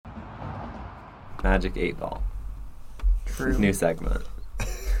Magic 8 Ball. True. New segment.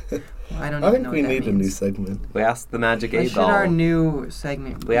 I don't I even think know we what that need a means. new segment. We asked the Magic What 8 should Ball. our new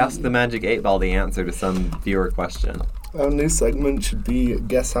segment We be? asked the Magic 8 Ball the answer to some viewer question. Our new segment should be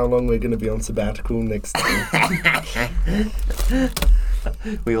guess how long we're going to be on sabbatical next time.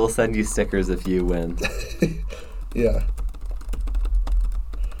 We will send you stickers if you win. Yeah.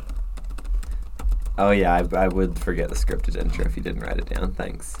 Oh yeah, I would forget the scripted intro if you didn't write it down.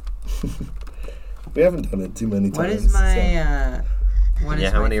 Thanks. We haven't done it too many times. What is my, what is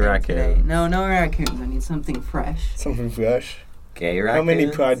Yeah, how my many thing raccoons? today? No raccoons. I need something fresh. Something fresh. Gay How raccoons?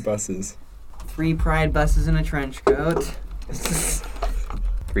 many Pride buses? 3 Pride buses in a trench coat.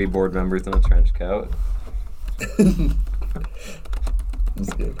 3 board members in a trench coat.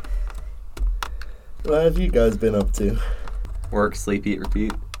 That's good. What have you guys been up to? Work, sleep, eat,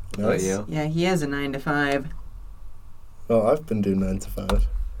 repeat. How about Nice. you? Yeah, he has a 9 to 5. Oh, I've been doing 9 to 5.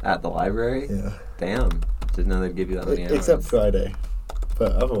 At the library? Yeah. Damn. Didn't know they'd give you that many hours. Except Friday.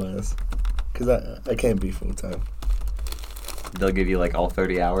 But otherwise. Because I can't be full time. They'll give you like all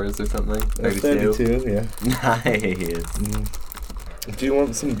 30 hours or something? 32? 32, yeah. Nice. Do you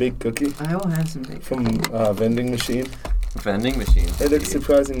want some big cookie? I will have some big. From vending machine? Vending machine. It looks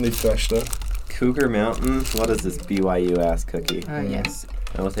surprisingly fresh though. Cougar Mountain. What is this BYU ass cookie? Yes.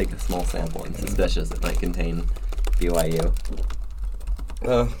 I will take a small sample and suspicious it might contain BYU.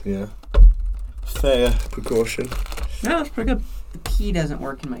 Oh, yeah. Fair precaution. Yeah, that's pretty good. The key doesn't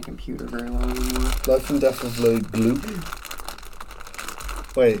work in my computer very well anymore. Life and death of the gloop.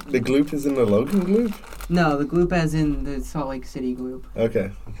 Wait, the gloop is in the Logan gloop? No, the gloop as in the Salt Lake City gloop.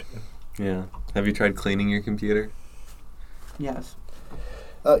 Okay. Yeah. Have you tried cleaning your computer? Yes.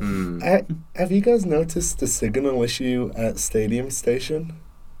 Have you guys noticed the signal issue at Stadium Station?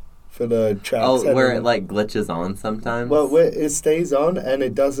 For the tracks? Oh, where it like glitches on sometimes? Well, where it stays on and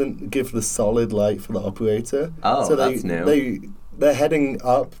it doesn't give the solid light for the operator. Oh, so that's new. They're heading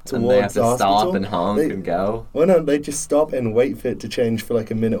up towards And they have to the hospital. stop and honk and go? Well, no, they just stop and wait for it to change for like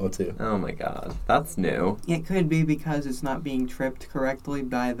a minute or two. Oh my god. That's new. It could be because it's not being tripped correctly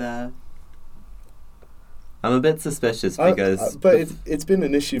by the... I'm a bit suspicious because... But it's been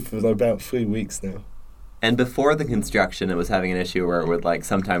an issue for about 3 weeks now. And before the construction, it was having an issue where it would like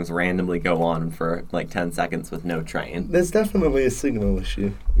sometimes randomly go on for like 10 seconds with no train. There's definitely a signal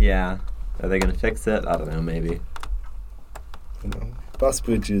issue. Yeah. Are they going to fix it? I don't know, maybe. I don't know. Bus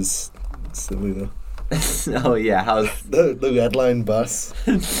bridge is silly though. Oh yeah, how's... The red line bus.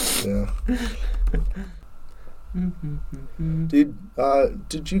 Yeah.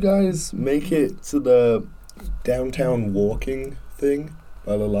 Did you guys make it to the downtown walking thing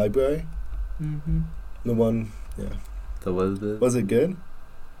by the library? Mm-hmm. The one, yeah. The what is it? Was it good?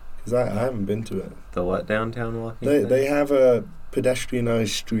 Because I haven't been to it. The what downtown walking They have a pedestrianized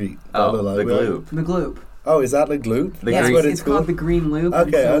street by the the library. Gloop. The gloop. Oh, is that the Gloop? The Yes, That's green- what it's called? called the Green Loop.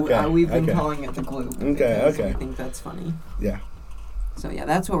 Okay, and so, okay, we've been okay. calling it the Gloop. Okay, because okay. I think that's funny. Yeah. So yeah,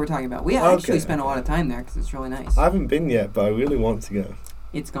 that's what we're talking about. We actually Okay. spent a lot of time there because it's really nice. I haven't been yet, but I really want to go.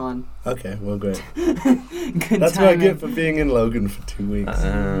 It's gone. Okay, well, great. Good That's what I timing. get for being in Logan for 2 weeks.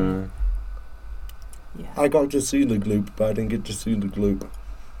 Yeah. I got to see the Gloop, but I didn't get to see the Gloop.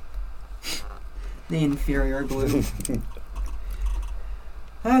 The inferior gloop.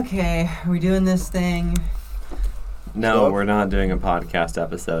 Okay, are we doing this thing? No, What? we're not doing a podcast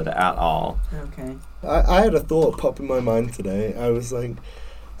episode at all. Okay. I had a thought pop in my mind today. I was like,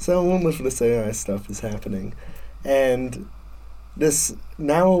 so I wonder if this AI stuff is happening. And there's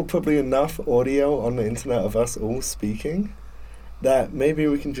now probably enough audio on the internet of us all speaking that maybe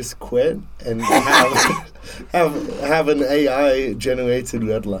we can just quit and have an AI generated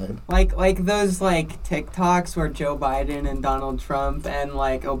red line. Like those like TikToks where Joe Biden and Donald Trump and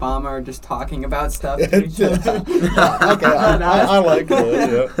like Obama are just talking about stuff to each other. Okay, I like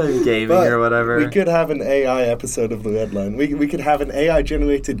that. Yeah. Gaming But or whatever. We could have an AI episode of the red line. We could have an AI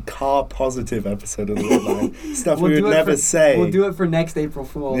generated car positive episode of the red line. Stuff we would never say. We'll do it for next April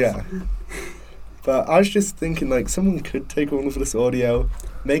Fool's. Yeah. But I was just thinking, like, someone could take all of this audio,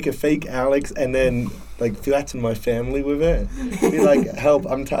 make a fake Alex, and then, like, threaten my family with it. Be like, help,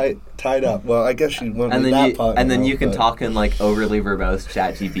 I'm tied up. Well, I guess you won't and need then that you part. and then now, you can but- talk in like overly verbose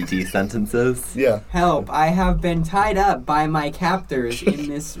ChatGPT sentences. Yeah. Help, I have been tied up by my captors in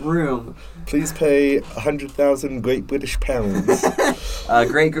this room. Please pay 100,000 Great British pounds.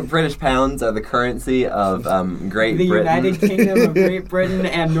 Great British pounds are the currency of Great The Britain. United Kingdom of Great Britain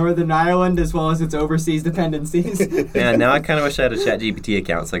and Northern Ireland, as well as its overseas dependencies. Yeah, now I kind of wish I had a ChatGPT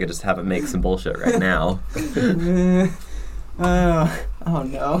account so I could just have it make some bullshit right now. Oh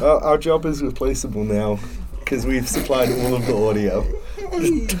no. Our job is replaceable now because we've supplied all of the audio.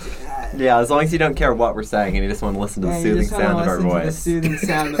 Yeah, as long as you don't care what we're saying and you just want to listen to the you soothing just wanna sound of our listen to the voice. soothing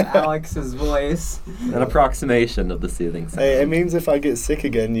sound of Alex's voice. An approximation of the soothing sound. Hey, it means if I get sick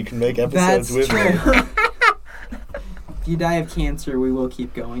again, you can make episodes That's with true. me. If you die of cancer, we will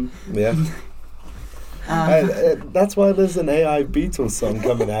keep going. Yeah. That's why there's an AI Beatles song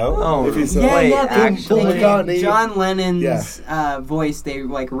coming out. Oh, if you saw Yeah, wait, yeah, actually- Paul McCartney. John Lennon's voice, they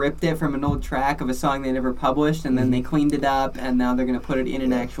like ripped it from an old track of a song they never published, and then they cleaned it up, and now they're gonna put it in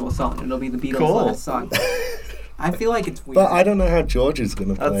an actual song. It'll be the Beatles' Cool. last song. I feel like it's weird. But I don't know how George is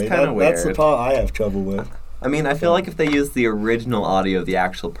going to That's play. kinda That's the weird. part I have trouble with. I mean, I feel like if they use the original audio of the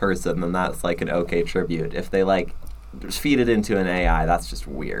actual person, then that's like an okay tribute. If they like just feed it into an AI, that's just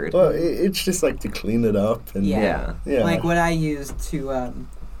weird. But it's just like to clean it up. And Yeah. Yeah. Like what I used to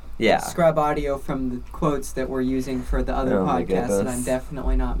Yeah. scrub audio from the quotes that we're using for the other Oh my podcasts that I'm goodness.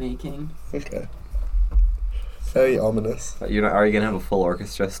 definitely not making. Okay. Very ominous. Are you gonna have a full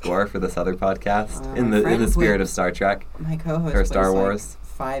orchestra score for this other podcast in my the friend spirit would- of Star Trek My co-host or plays Star like Wars?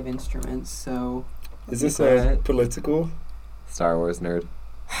 5 instruments, so Is this Alright. political? Star Wars nerd.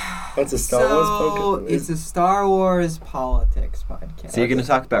 That's a Star Wars so podcast. it's a Star Wars politics podcast. So you're gonna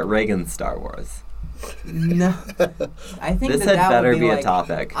talk about Reagan's Star Wars. No, I think This that had better would be be like, a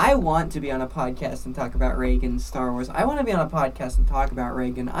topic. I want to be on a podcast and talk about Reagan's Star Wars. I want to be on a podcast and talk about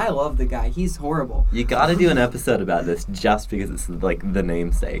Reagan. I love the guy. He's horrible. You gotta do an episode about this just because it's like the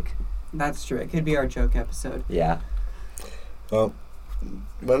namesake. That's true. It could be our joke episode. Yeah. Well,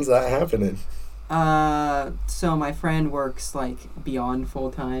 when's that happening? So my friend works like beyond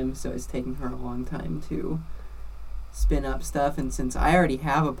full time, so it's taking her a long time to spin up stuff. And since I already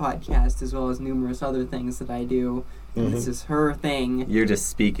have a podcast as well as numerous other things that I do, and this is her thing, You're just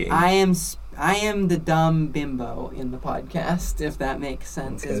speaking. I am the dumb bimbo in the podcast, if that makes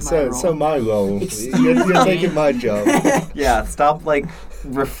sense. Okay, Is my so role. so my role. Excuse You're me. taking my job. Yeah, stop like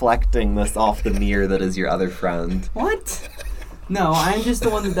reflecting this off the mirror that is your other friend. What? No, I'm just the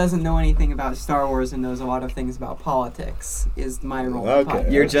one that doesn't know anything about Star Wars and knows a lot of things about politics, is my role in the Okay.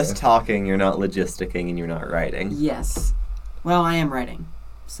 podcast. You're just talking, you're not logisticing, and you're not writing. Yes. Well, I am writing.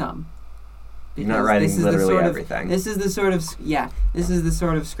 Some. You're not Because writing this is the literally sort of- everything. This is the sort of, this is the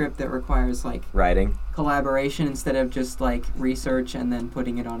sort of script that requires, like, Writing. collaboration instead of just, like, research and then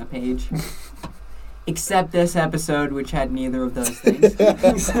putting it on a page. Except this episode, which had neither of those things.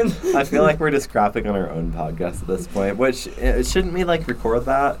 I feel like we're just crapping on our own podcast at this point, which, shouldn't we, like, record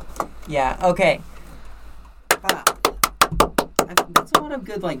that? Yeah, okay. That's a lot of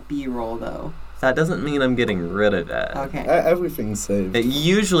good, like, B-roll, though. That doesn't mean I'm getting rid of it. Okay. Everything's saved. It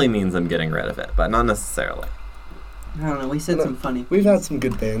usually means I'm getting rid of it, but not necessarily. I don't know, we said No, some funny We've things. had some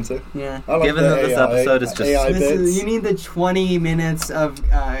good banter. Yeah. I like Given the that this AI episode is just- AI This is, bits. you need the 20 minutes of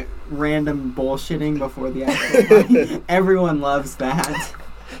random bullshitting before the actual party. Everyone loves that.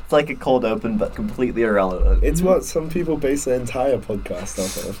 It's like a cold open, but completely irrelevant. It's what some people base their entire podcast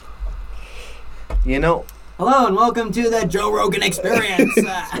off of. You know, Hello and welcome to the Joe Rogan Experience.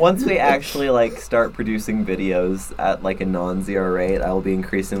 once we actually like start producing videos at like a non-zero rate, I will be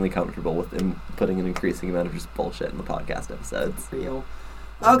increasingly comfortable with putting an increasing amount of just bullshit in the podcast episodes. Real.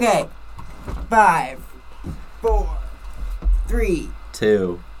 Okay. 5, 4, 3.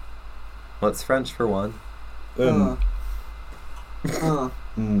 2. What's French for 1? Un, 2,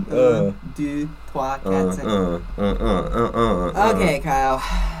 3, 4, 5. Okay, Kyle.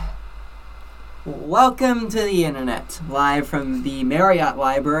 Welcome to the internet, live from the Marriott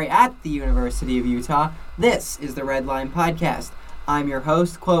Library at the University of Utah. This is the Red Line Podcast. I'm your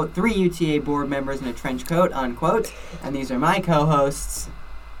host, quote, 3 UTA board members in a trench coat, unquote, and these are my co-hosts.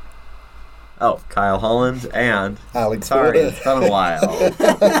 Oh, Kyle Holland and... Alex Sorry, Porter. it's been a while.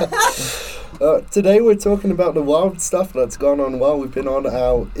 Today we're talking about the wild stuff that's gone on while we've been on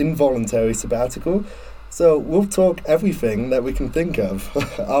our involuntary sabbatical. So we'll talk everything that we can think of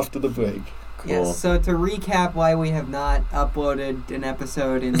after the break. Cool. Yes, so to recap why we have not uploaded an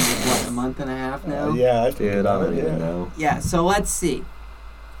episode in, like, what, a month and a half now? Yeah, I think Dude, I about don't it, even yeah. know. Yeah, so let's see.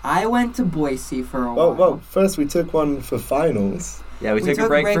 I went to Boise for a while. Well, first we took one for finals. Yeah, we took a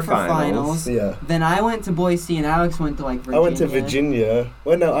break for finals. Yeah. Then I went to Boise and Alex went to, like, Virginia. I went to Virginia.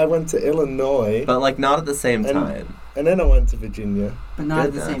 Well, no, I went to Illinois. But like not at the same And- time. And then I went to Virginia. But not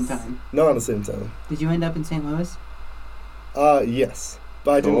at the same Goodness. time. Not at the same time. Did you end up in St. Louis? Yes.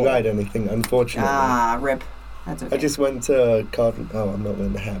 But I didn't Cool. ride anything, unfortunately. Ah, rip. That's okay. I just went to I'm not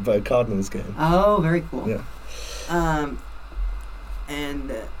wearing the hat, but a Cardinals game. Oh, very cool. Yeah.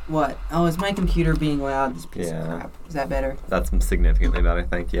 And what? Oh, is my computer being loud? This piece Yeah. of crap. Is that better? That's significantly better,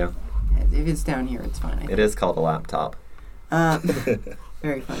 thank you. If it's down here, it's fine. I It is called a laptop.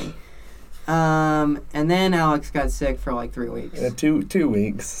 Very funny. And then Alex got sick for like 3 weeks. Yeah, 2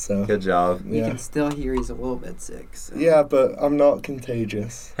 weeks. So Good job. You yeah. can still hear he's a little bit sick. So. Yeah, but I'm not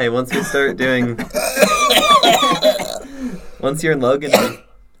contagious. Hey, once we start doing... once you're in Logan...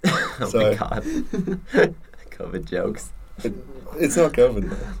 oh Sorry. my god. COVID jokes. It's not COVID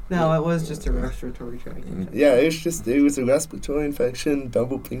though. No, it was just a respiratory tract infection. Yeah, it was a respiratory infection,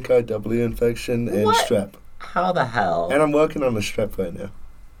 double pink eye W infection, and What? strep. How the hell? And I'm working on a strep right now.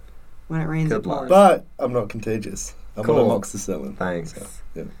 When it rains, Good it luck. pours. But I'm not contagious. I'm Cool. on amoxicillin. Thanks. So,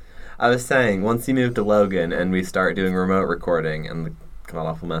 yeah. I was saying, once you move to Logan and we start doing remote recording and the god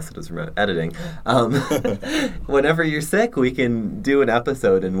awful mess it is remote editing, whenever you're sick, we can do an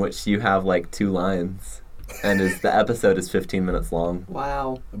episode in which you have like 2 lines, and the episode is 15 minutes long,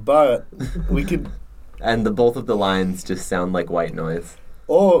 Wow. But we could, and both of the lines just sound like white noise.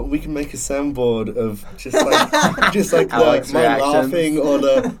 or we can make a soundboard of just like Alex my reactions. laughing or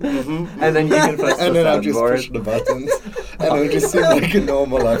the, And then you can push and the then I'll just soundboard. push the buttons, and it'll just seem like a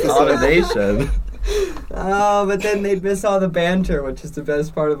normal episode. Automation. Oh, but then they'd miss all the banter, which is the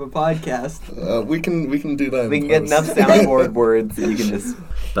best part of a podcast. We can do that. We in can get enough post. soundboard words that you can just...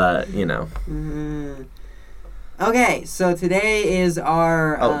 But, you know. Okay, so today is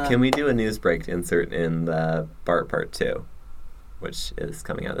our... Oh, can we do a news break to insert in the BART Part 2? Which is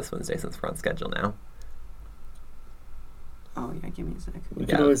coming out this Wednesday since we're on schedule now. Oh, yeah, give me a sec. We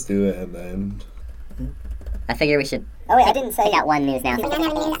Yeah. can always do it at the end. I figure we should. Oh wait, I didn't say. I got one news now. Real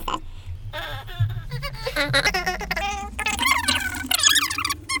news.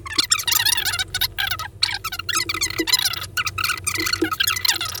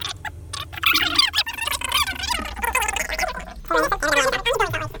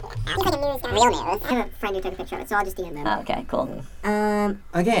 I have a friend who took a picture of it, so I'll just DM them. Oh, okay, cool.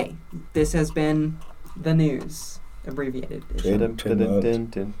 Okay, this has been the news, abbreviated edition.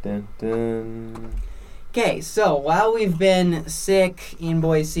 Okay, so while we've been sick in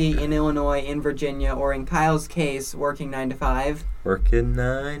Boise, in Illinois, in Virginia, or in Kyle's case, working 9 to 5. Working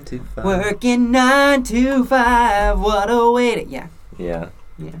 9 to 5. Working 9 to 5, what a way to... Yeah, Yeah.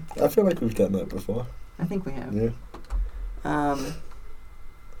 yeah, I feel like we've done that before. I think we have. Yeah.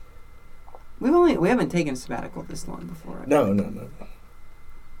 We haven't taken a sabbatical this long before. right? No.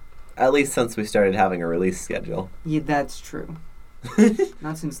 At least since we started having a release schedule. Yeah, that's true.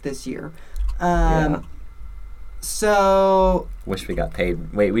 Not since this year. Yeah. So... Wish we got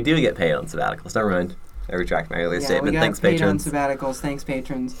paid. Wait, we do get paid on sabbaticals. Never mind. I retract my earlier Yeah, statement. we got Thanks, paid patrons. on sabbaticals. Thanks,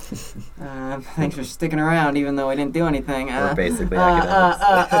 patrons. Thanks for sticking around, even though we didn't do anything. We're basically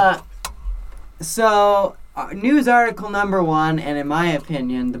academics. So, news article number 1, and in my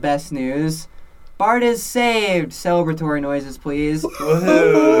opinion, the best news. BART is saved. Celebratory noises, please.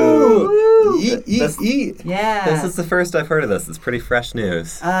 Woohoo! Eat. Yeah. This is the first I've heard of this. It's pretty fresh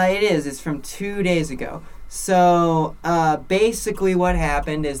news. It is. It's from 2 days ago. So, basically what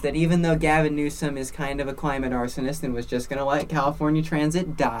happened is that even though Gavin Newsom is kind of a climate arsonist and was just going to let California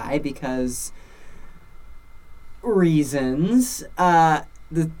Transit die because reasons,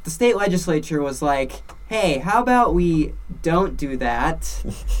 the state legislature was like, hey, how about we don't do that?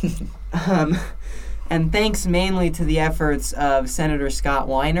 And thanks mainly to the efforts of Senator Scott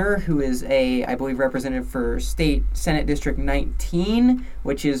Weiner, who is I believe, representative for State Senate District 19,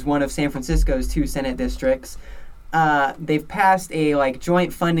 which is one of San Francisco's 2 Senate districts. They've passed a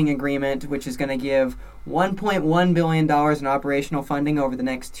joint funding agreement, which is going to give $1.1 billion in operational funding over the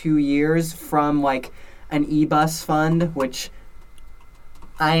next 2 years from an e-bus fund, which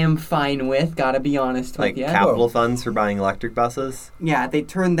I am fine with, gotta be honest with you. Capital funds for buying electric buses? Yeah, they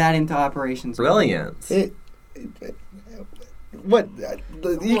turned that into operations. Brilliant. What?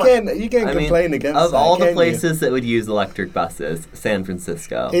 You can't complain against of that, all the can places that would use electric buses, San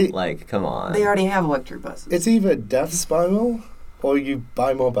Francisco. Come on. They already have electric buses. It's either death spiral or you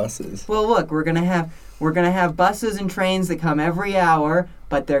buy more buses. Well, look, we're gonna have buses and trains that come every hour,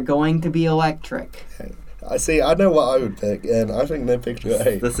 but they're going to be electric. I know what I would pick, and I think they picked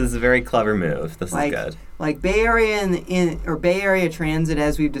right. This is a very clever move. This is good. Bay Area or Bay Area transit,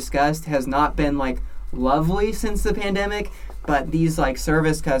 as we've discussed, has not been lovely since the pandemic. But these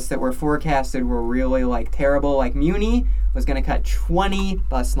service cuts that were forecasted were really terrible. Muni was going to cut 20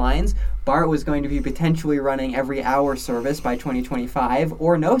 bus lines. BART was going to be potentially running every hour service by 2025,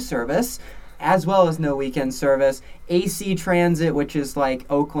 or no service, as well as no weekend service. AC Transit, which is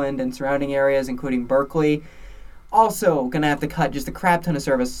Oakland and surrounding areas, including Berkeley, also going to have to cut just a crap ton of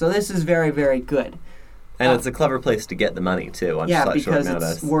service. So this is very, very good. And it's a clever place to get the money, too, on such short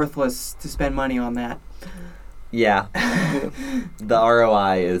notice. It's worthless to spend money on that. Yeah. The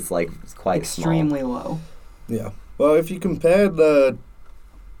ROI is quite extremely low. Yeah. Well, if you compare the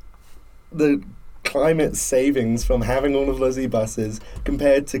the climate savings from having all of those e-buses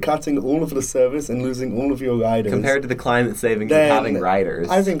compared to cutting all of the service and losing all of your riders. Compared to the climate savings of then having riders.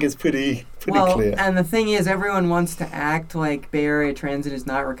 I think it's pretty clear. And the thing is, everyone wants to act like Bay Area Transit is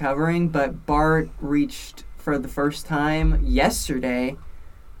not recovering, but BART reached for the first time yesterday,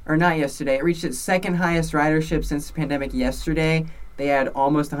 or not yesterday, it reached its second highest ridership since the pandemic yesterday. They had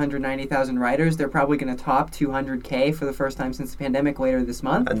almost 190,000 riders. They're probably going to top 200K for the first time since the pandemic later this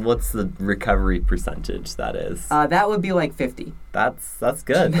month. And what's the recovery percentage that is? That would be like 50. That's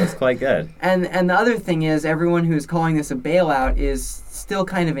good. That's quite good. And the other thing is, everyone who's calling this a bailout is still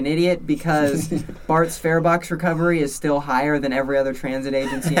kind of an idiot because BART's fare box recovery is still higher than every other transit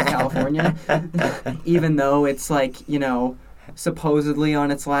agency in California, even though it's like, supposedly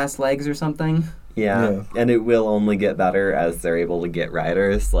on its last legs or something. Yeah, and it will only get better as they're able to get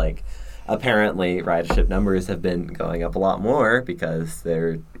riders. Like, apparently, ridership numbers have been going up a lot more because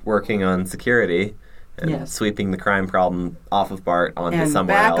they're working on security and sweeping the crime problem off of BART onto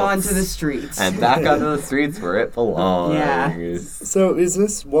somewhere else. And back onto the streets. And back onto the streets where it belongs. Yeah. So is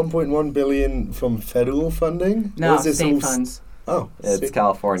this $1.1 billion from federal funding? No, or is this state funds. Oh. It's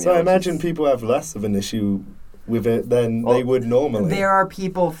California. So I imagine people have less of an issue with it than they would normally. There are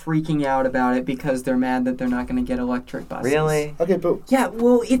people freaking out about it because they're mad that they're not going to get electric buses. Really? Okay, but... Yeah,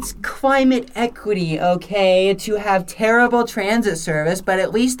 well, it's climate equity, okay, to have terrible transit service, but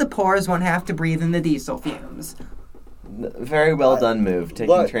at least the poors won't have to breathe in the diesel fumes. Very well done move,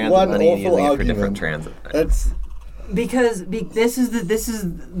 taking transit money and using it for different transit things. That's... Because this is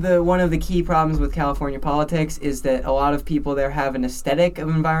the one of the key problems with California politics is that a lot of people there have an aesthetic of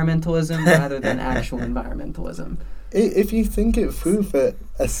environmentalism rather than actual environmentalism. If you think it through for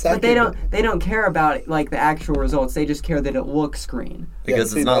a second... But they don't care about like the actual results. They just care that it looks green.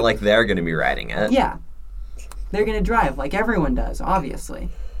 Because it's not like they're going to be riding it. Yeah. They're going to drive like everyone does, obviously.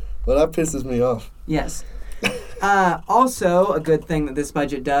 Well, that pisses me off. Yes. Also, a good thing that this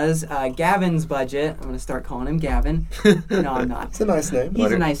budget does, Gavin's budget, I'm going to start calling him Gavin. No, I'm not. It's a nice name.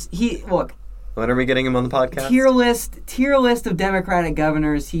 Look. When are we getting him on the podcast? Tier list of Democratic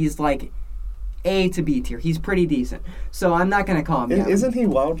governors, he's like A to B tier. He's pretty decent. So I'm not going to call him Gavin. Isn't he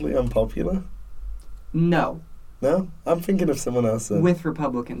wildly unpopular? No. No? I'm thinking of someone else then. With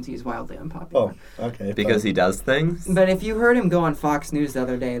Republicans, he's wildly unpopular. Oh, okay. Because he does things? But if you heard him go on Fox News the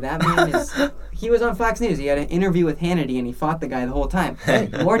other day, that man he was on Fox News. He had an interview with Hannity, and he fought the guy the whole time.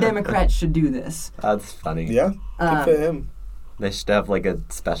 More Democrats should do this. That's funny. Yeah, good for him. They should have like a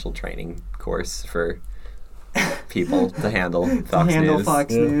special training course for people to handle Fox News.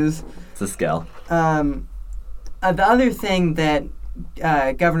 Fox News. It's a skill. The other thing that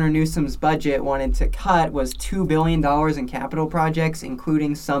Governor Newsom's budget wanted to cut was $2 billion in capital projects,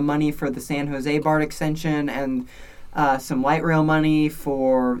 including some money for the San Jose BART extension and some light rail money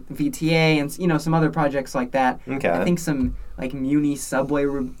for VTA and some other projects like that. Okay. I think some like Muni subway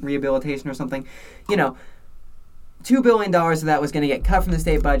rehabilitation or something. $2 billion of that was going to get cut from the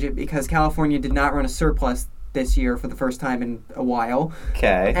state budget because California did not run a surplus this year for the first time in a while.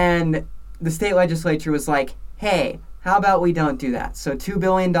 Okay. And the state legislature was like, hey, how about we don't do that? So $2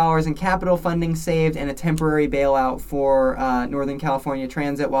 billion in capital funding saved and a temporary bailout for Northern California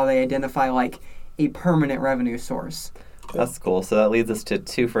Transit while they identify like a permanent revenue source. That's cool. So that leads us to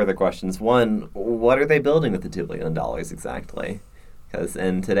two further questions. One, what are they building with the $2 billion exactly? Because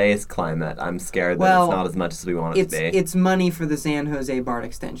in today's climate, I'm scared that it's not as much as we want it to be. It's money for the San Jose BART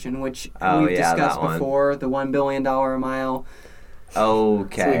extension, which we've discussed before, the $1 billion a mile.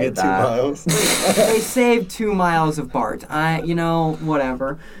 Okay. So we get 2 miles. They saved 2 miles of BART.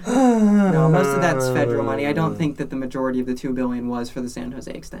 Whatever. No, most of that's federal money. I don't think that the majority of the $2 billion was for the San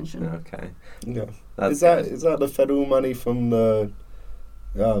Jose extension. Okay. Yeah. That's is that the federal money from the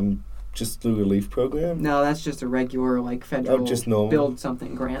just the relief program? No, that's just a regular federal just normal. Build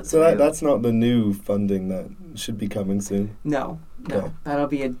something grant. So that's not the new funding that should be coming soon. No. Okay. That'll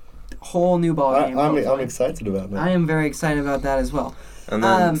be a whole new ballgame. I'm excited about that. I am very excited about that as well. And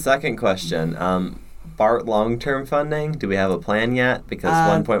then second question, BART long-term funding, do we have a plan yet? Because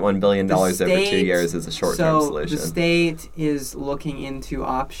 $1.1 billion over 2 years is a short-term solution. The state is looking into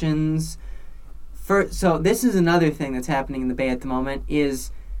options. So this is another thing that's happening in the Bay at the moment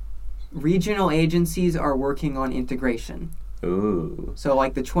is regional agencies are working on integration. Ooh. So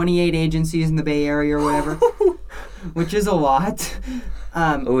like the 28 agencies in the Bay Area or whatever, which is a lot.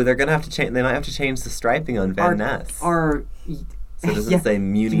 They're gonna have to change. They might have to change the striping on Van Ness. So it doesn't say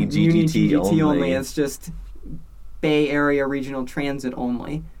Muni GGT only. It's just Bay Area Regional Transit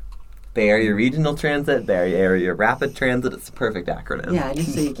only. Bay Area Regional Transit, Bay Area Rapid Transit. It's a perfect acronym. Yeah,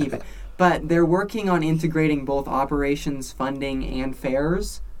 just so you keep it. But they're working on integrating both operations funding and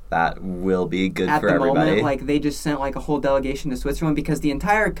fares. that will be good at for the everybody. moment, like they just sent like a whole delegation to Switzerland because the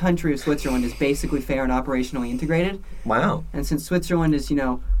entire country of Switzerland is basically fair and operationally integrated. Wow. And since Switzerland is,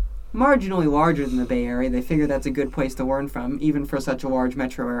 marginally larger than the Bay Area, they figure that's a good place to learn from, even for such a large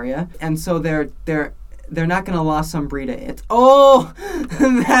metro area. And so they're not going to La Sombrita.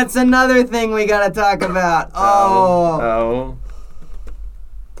 That's another thing we got to talk about. Oh.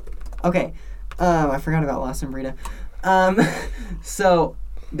 Okay. I forgot about La Sombrita. So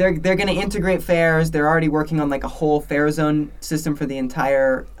they're going to integrate fares. They're already working on like a whole fare zone system for the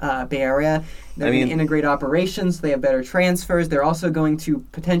entire Bay Area. They're going to integrate operations. So they have better transfers. They're also going to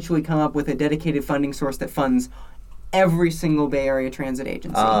potentially come up with a dedicated funding source that funds every single Bay Area transit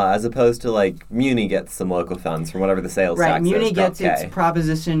agency. As opposed to like Muni gets some local funds from whatever the sales tax is. Right, Muni gets its K.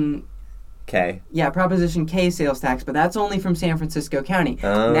 Proposition K. Yeah, Proposition K sales tax, but that's only from San Francisco County.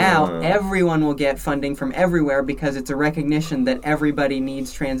 Now, everyone will get funding from everywhere because it's a recognition that everybody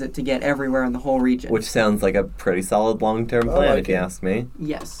needs transit to get everywhere in the whole region. Which sounds like a pretty solid long-term plan, if you ask me.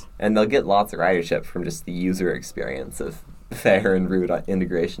 Yes. And they'll get lots of ridership from just the user experience of fare and route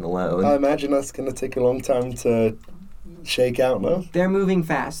integration alone. I imagine that's going to take a long time to shake out now. They're moving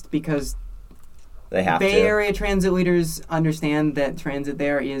fast because they have Bay Area transit leaders understand that transit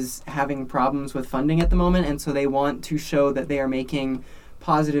there is having problems with funding at the moment, and so they want to show that they are making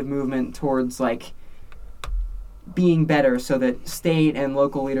positive movement towards like being better so that state and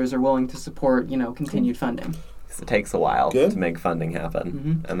local leaders are willing to support, continued funding. It takes a while to make funding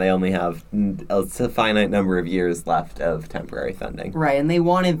happen, and they only have a finite number of years left of temporary funding. Right, and they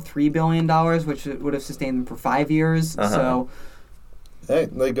wanted $3 billion, which would have sustained them for 5 years. So, hey,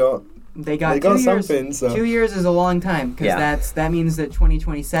 they got 2 years. Something. So 2 years is a long time because that means that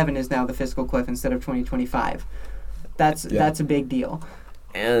 2027 is now the fiscal cliff instead of 2025. That's a big deal.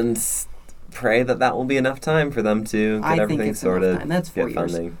 And pray that will be enough time for them to get everything sorted. That's 4 years.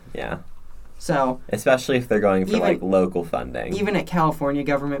 Funding. Yeah. So, especially if they're going for local funding. Even at California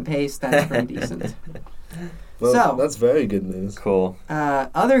government pace, that's pretty decent. Well, that's very good news. Cool.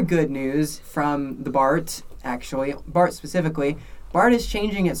 Other good news from the BART, actually, BART specifically, BART is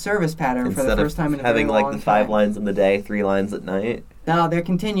changing its service pattern for the first time in a very long time. Having like the 5 lines in the day, 3 lines at night? No, they're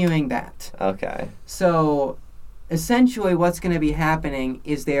continuing that. Okay. So, essentially what's going to be happening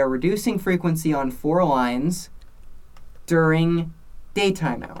is they are reducing frequency on 4 lines during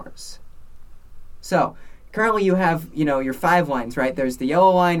daytime hours. So, currently you have, your 5 lines, right? There's the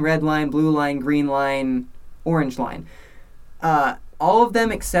yellow line, red line, blue line, green line, orange line. All of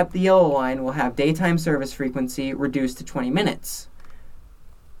them except the yellow line will have daytime service frequency reduced to 20 minutes.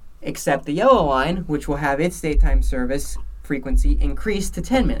 Except the yellow line, which will have its daytime service frequency increased to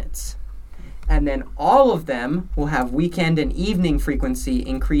 10 minutes. And then all of them will have weekend and evening frequency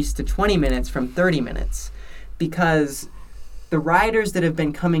increased to 20 minutes from 30 minutes. Because the riders that have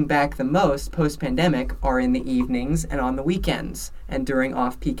been coming back the most post-pandemic are in the evenings and on the weekends and during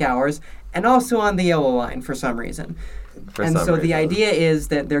off-peak hours and also on the yellow line for some reason. The idea is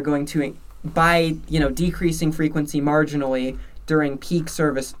that they're going to, by decreasing frequency marginally during peak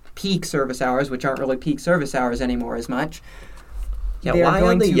service hours, which aren't really peak service hours anymore as much. Yeah, why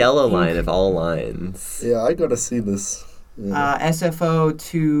on the yellow line of all lines? Yeah, I gotta see this. Yeah. SFO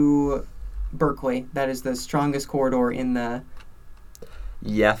to Berkeley. That is the strongest corridor in the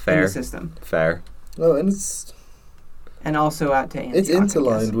fair. In the system. Fair. Oh, and also out to Antioch. It's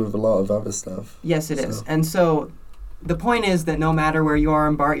interlined with a lot of other stuff. Yes, it is. And so the point is that no matter where you are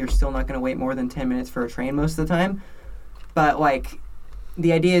on BART, you're still not going to wait more than 10 minutes for a train most of the time. But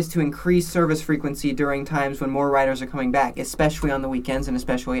the idea is to increase service frequency during times when more riders are coming back, especially on the weekends and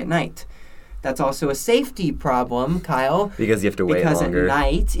especially at night. That's also a safety problem, Kyle. Because you have to wait longer. Because at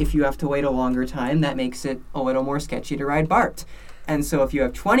night, if you have to wait a longer time, that makes it a little more sketchy to ride BART. And so if you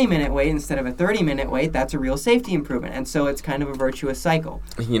have 20-minute wait instead of a 30-minute wait, that's a real safety improvement. And so it's kind of a virtuous cycle.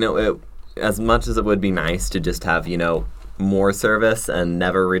 As much as it would be nice to just have, more service and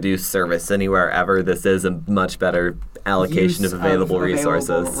never reduce service anywhere ever, this is a much better allocation of available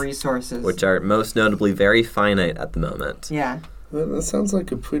resources, which are most notably very finite at the moment. Yeah. Well, that sounds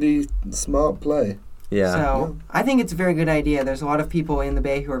like a pretty smart play. Yeah. So I think it's a very good idea. There's a lot of people in the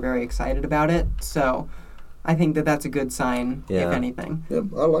Bay who are very excited about it. So I think that's a good sign, if anything. Yep,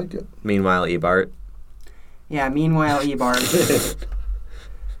 I like it. Meanwhile, eBART. Yeah, meanwhile, eBART.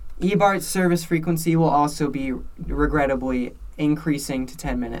 eBART's service frequency will also be, regrettably, increasing to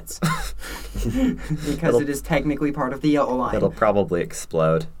 10 minutes. Because it is technically part of the yellow line. It'll probably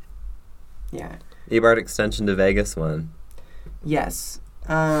explode. Yeah. eBART extension to Vegas one. Yes.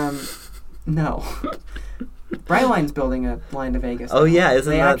 No. Brightline's building a line to Vegas. Oh, yeah,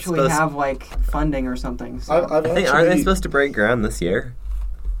 isn't they that supposed... They actually have, funding or something. So. Aren't they supposed to break ground this year?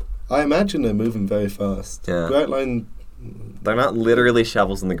 I imagine they're moving very fast. Yeah. Brightline... They're not literally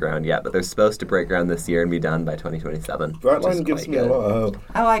shovels in the ground yet, but they're supposed to break ground this year and be done by 2027. Brightline gives me a lot of hope.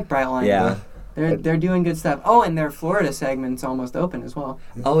 I like Brightline. Yeah. They're doing good stuff. Oh, and their Florida segment's almost open as well.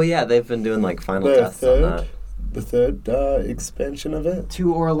 Oh, yeah, they've been doing, like, final tests on that. The third expansion of it?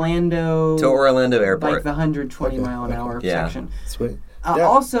 To Orlando Airport. Like the 120-mile-an-hour section. Sweet.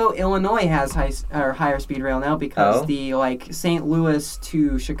 Also, Illinois has higher speed rail now because the St. Louis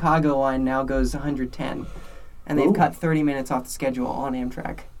to Chicago line now goes 110, and they've cut 30 minutes off the schedule on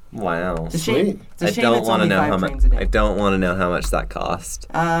Amtrak. Wow. It's a shame. I don't want to know how much. I don't want to know how much that cost.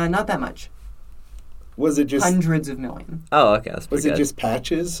 Not that much. Was it just hundreds of millions? Oh, okay. That's pretty good. Was it just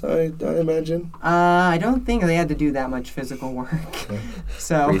patches? I imagine. I don't think they had to do that much physical work.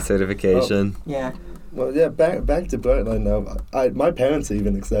 So recertification. Yeah. Well, yeah. Back to Brightline now. My parents are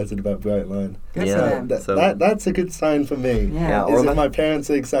even excited about Brightline. Good for them. That's a good sign for me. Yeah. Is if my parents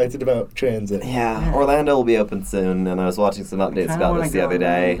are excited about transit. Yeah. Orlando will be open soon, and I was watching some updates about this the other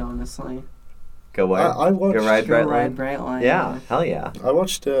day. Honestly. Go where? I watched. Go ride Brightline. Brightline. Yeah, hell yeah. I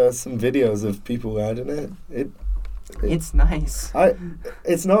watched some videos of people riding it. It's nice.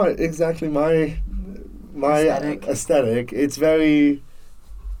 It's not exactly my aesthetic. It's very.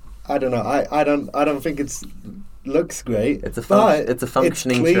 I don't know. I don't think it's looks great. It's a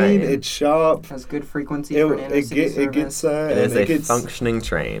functioning it's clean, train. It's sharp. Has good frequency for an inner city service. It gets there. It is a functioning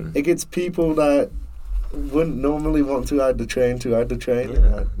train. It gets people that wouldn't normally want to ride the train.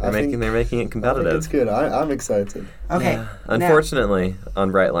 Yeah. They're making it competitive. I think it's good. I'm excited. Okay. Yeah. Unfortunately,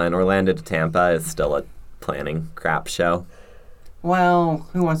 on Brightline, Orlando to Tampa is still a planning crap show. Well,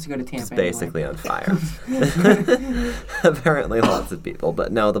 who wants to go to Tampa? It's basically on fire. Apparently lots of people.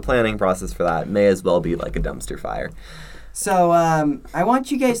 But no, the planning process for that may as well be like a dumpster fire. So, I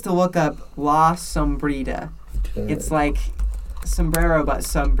want you guys to look up La Sombrita. Okay. It's like sombrero, but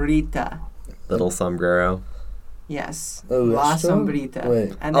sombrita. Little sombrero. Yes. Oh, La restaurant? Sombrita.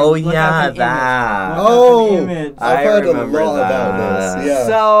 Wait. And Oh, look yeah, up an that. image. Look up an image. I've heard a remember lot about this. Yeah.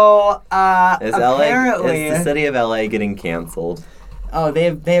 So, apparently... Is the city of LA getting canceled? Oh, they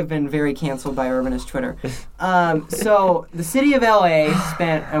have been very canceled by urbanist Twitter. So the city of LA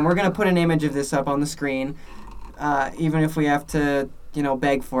spent, and we're gonna put an image of this up on the screen, even if we have to,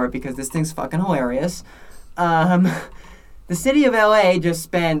 beg for it because this thing's fucking hilarious. The city of LA just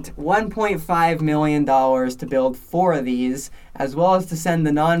spent $1.5 million to build 4 of these, as well as to send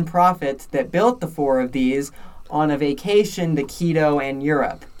the nonprofit that built the 4 of these on a vacation to Quito and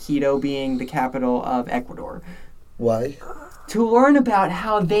Europe. Quito being the capital of Ecuador. Why? To learn about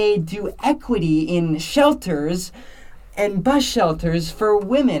how they do equity in shelters and bus shelters for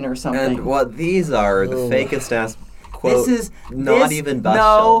women or something. And what these are, the fakest ass quote, even bus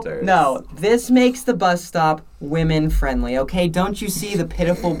shelters. No, this makes the bus stop women friendly, okay? Don't you see the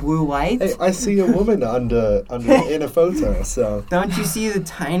pitiful blue lights? Hey, I see a woman under in a photo, so. Don't you see the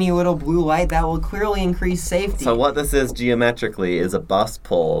tiny little blue light? That will clearly increase safety. So what this is geometrically is a bus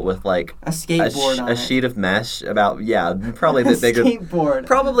pole with like a skateboard on a it. sheet of mesh probably a bit bigger. Skateboard.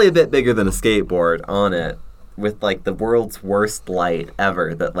 Probably a bit bigger than a skateboard on it. With like the world's worst light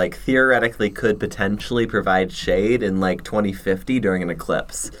ever that like theoretically could potentially provide shade in like 2050 during an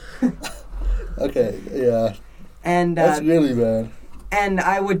eclipse. Okay, yeah. And that's really bad. And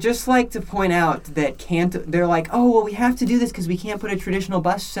I would just like to point out that they're like, oh, well, we have to do this because we can't put a traditional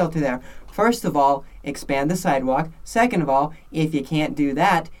bus shelter there. First of all, expand the sidewalk. Second of all, if you can't do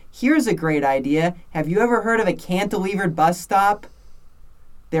that, here's a great idea. Have you ever heard of a cantilevered bus stop?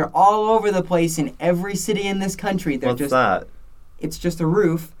 They're all over the place in every city in this country. What's that? It's just a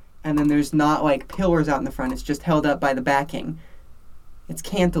roof, and then there's not like pillars out in the front. It's just held up by the backing. It's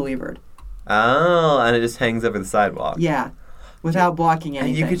cantilevered. Oh, and it just hangs over the sidewalk. Yeah, without blocking anything.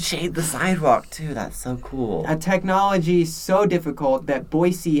 And you could shade the sidewalk too. That's so cool. A technology so difficult that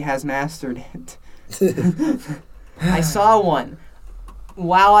Boise has mastered it. I saw one.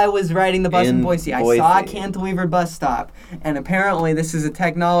 While I was riding the bus in Boise, I saw a cantilevered bus stop, and apparently this is a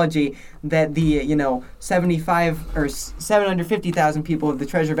technology that the 75 or 750,000 people of the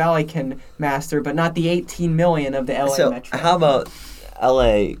Treasure Valley can master, but not the 18 million of the LA Metro. How about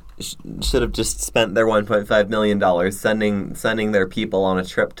LA should have just spent their $1.5 million sending their people on a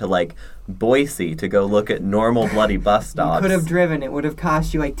trip to like Boise to go look at normal bloody bus stops. You could have driven. It would have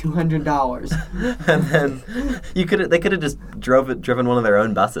cost you like $200. And then they could have just driven one of their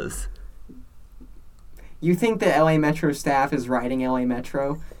own buses. You think the LA Metro staff is riding LA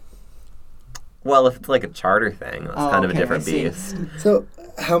Metro? Well, if it's like a charter thing, that's kind of a different beast. So,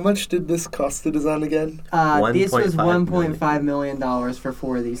 how much did this cost to design again? This was $1.5 million for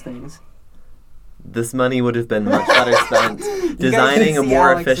 4 of these things. This money would have been much better spent designing a see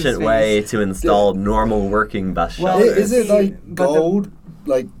more Alex's efficient face. way to install normal working bus Well, shelters. Is it like But the- gold,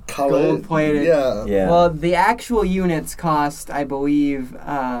 like color? Gold-plated. Yeah. Yeah. Well, the actual units cost, I believe,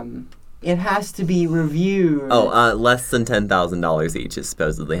 it has to be reviewed. Less than $10,000 each is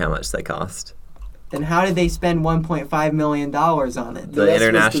supposedly how much they cost. Then how did they spend $1.5 million on it? The rest was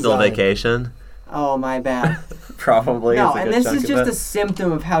international design. vacation? Oh, my bad. Probably. No, is a and good this chunk is of just it. a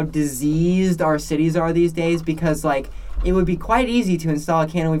symptom of how diseased our cities are these days because, like, it would be quite easy to install a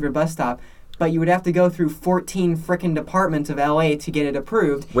cantilever bus stop, but you would have to go through 14 frickin' departments of LA to get it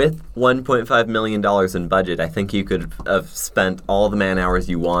approved. With $1.5 million in budget, I think you could have spent all the man hours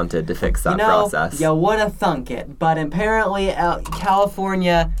you wanted to fix that process. You would have thunk it, but apparently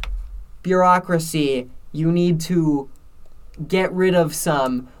California bureaucracy, you need to get rid of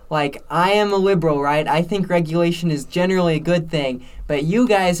some. Like, I am a liberal, right? I think regulation is generally a good thing, but you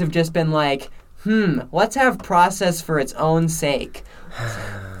guys have just been like, let's have process for its own sake.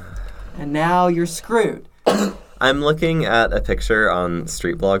 And now you're screwed. I'm looking at a picture on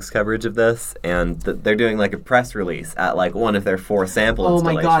Street Blog's coverage of this, and they're doing like a press release at like one of their 4 sample Oh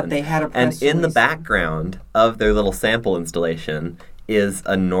installations. my God, they had a press And in the release. background of their little sample installation is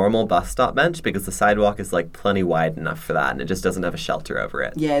a normal bus stop bench because the sidewalk is like plenty wide enough for that, and it just doesn't have a shelter over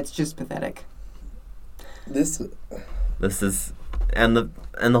it. Yeah, it's just pathetic. This Is and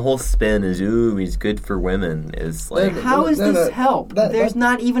the whole spin is he's good for women is like. How is No, this no, help? There's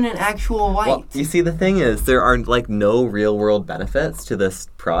not even an actual light. Well, you see, the thing is, there are like no real world benefits to this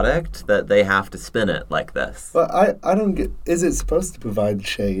product that they have to spin it like this. But I don't get. Is it supposed to provide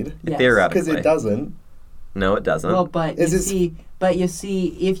shade? Yes. Theoretically, Because it doesn't. No, it doesn't. Well, but Is you it- see,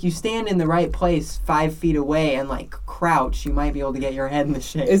 if you stand in the right place 5 feet away and like crouch, you might be able to get your head in the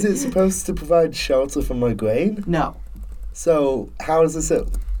shade. Is it supposed to provide shelter from my grain? No. So how is this a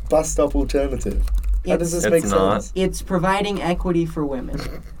bus stop alternative? How does this It's make not. sense? It's providing equity for women.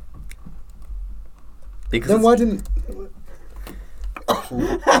 because Then it's- why didn't?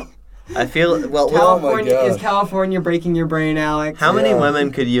 I feel well. California God. is California breaking your brain, Alex. How many Yeah.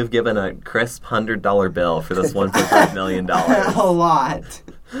 women could you have given a crisp $100 bill for this $1.5 million? A lot.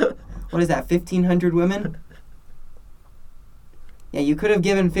 What is that? 1,500 women? Yeah, you could have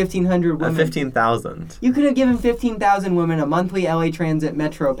given 1,500 women. 15,000. You could have given 15,000 women a monthly LA Transit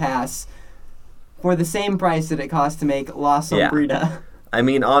Metro pass for the same price that it cost to make La Sombrita. I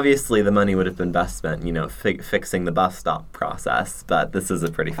mean, obviously, the money would have been best spent, fixing the bus stop process. But this is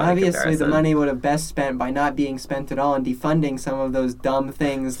a pretty funny Obviously, comparison. the money would have best spent by not being spent at all and defunding some of those dumb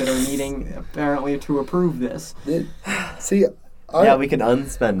things that are needing, apparently, to approve this. See, Yeah, we can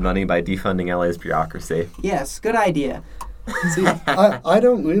unspend money by defunding LA's bureaucracy. Yes, good idea. I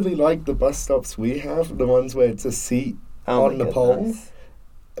don't really like the bus stops we have, the ones where it's a seat Oh on my the pole. goodness.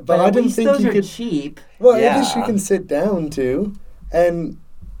 But I at didn't least think those you are could. cheap. Well, at least you Yeah. can sit down too, and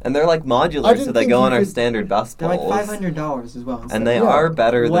And they're like I modular, didn't so they think go you on our could- standard bus They're like poles. $500 as well. And they Yeah. are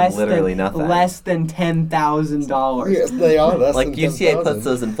better than literally nothing. Less than $10,000. yes, they are less Like than UCA 10,000. puts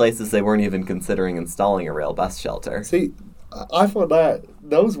those in places they weren't even considering installing a rail bus shelter. See, I thought that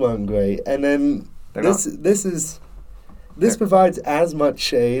those weren't great, and then They're this provides as much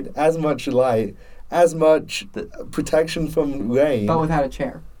shade, as much light, as much protection from rain But without a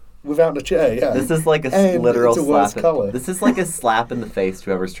chair. without a chair. Yeah, This is like a And literal it's a worse slap. color. This is like a slap in the face to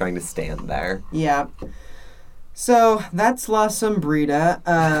whoever's trying to stand there. Yeah. So, that's La Sombrita.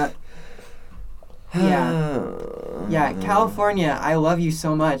 Yeah, California, I love you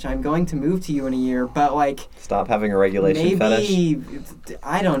so much. I'm going to move to you in a year, but like Stop having a regulation fetish. maybe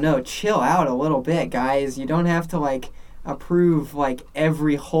I don't know, chill out a little bit, guys. You don't have to like approve like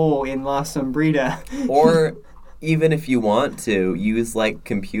every hole in La Sombrita. Or even if you want to, use like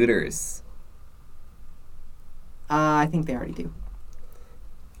computers. I think they already do.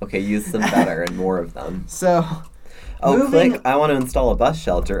 Okay, use them better and more of them. So, Oh, moving- click, I want to install a bus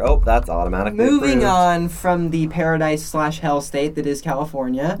shelter. Oh, that's automatically moving approved. on from the paradise/hell state that is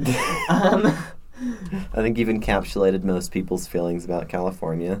California. I think you've encapsulated most people's feelings about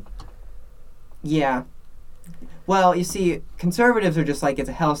California. Yeah. Well, you see, conservatives are just like, it's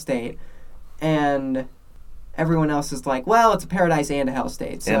a hell state, and everyone else is like, well, it's a paradise and a hell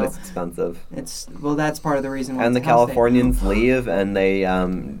state. So And it's expensive. well, that's part of the reason why And the it's a hell state. Californians leave, and they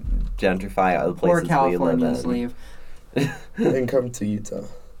gentrify other Poor places we live Californians in. leave. and come to Utah.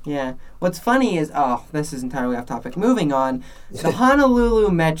 Yeah. What's funny is, this is entirely off topic. Moving on, the Honolulu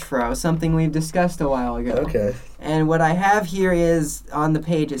Metro, something we've discussed a while ago. Okay. And what I have here is, on the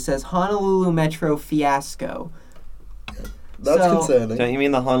page, it says Honolulu Metro fiasco. That's So- concerning. Don't you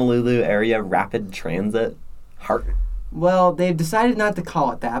mean the Honolulu area rapid transit? Well, they've decided not to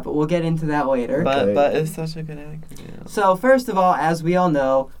call it that, but we'll get into that later. But it's such a good acronym. So first of all, as we all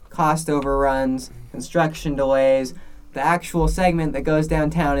know, cost overruns, construction delays, the actual segment that goes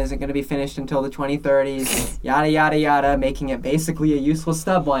downtown isn't going to be finished until the 2030s, yada, yada, yada, making it basically a useless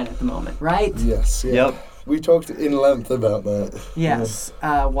stub line at the moment, right? Yes. Yeah. Yep. We talked in length about that. Yes.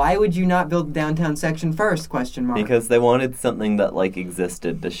 Why would you not build the downtown section first, question mark? Because they wanted something that, like,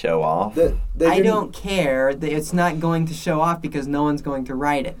 existed to show off. I don't care. It's not going to show off because no one's going to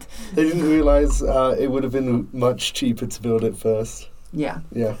ride it. They didn't realize it would have been much cheaper to build it first. Yeah.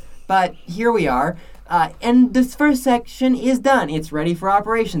 Yeah. But here we are. And this first section is done. It's ready for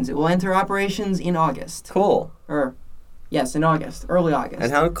operations. It will enter operations in August. Cool. Yes, in August. Early August.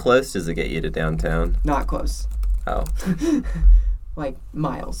 And how close does it get you to downtown? Not close. Oh. Like,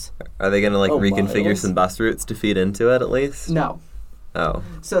 miles. Are they going to, like, reconfigure miles? some bus routes to feed into it, at least? No. Oh.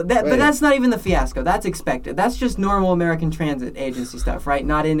 So but that's not even the fiasco. That's expected. That's just normal American Transit Agency stuff, right?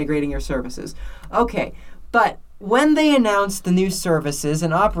 Not integrating your services. Okay, but when they announced the new services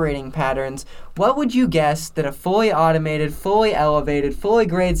and operating patterns, what would you guess that a fully automated, fully elevated, fully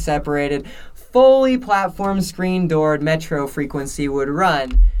grade separated, fully platform screen doored metro frequency would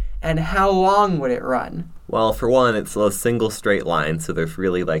run? And how long would it run? Well, for one, it's a single straight line, so there's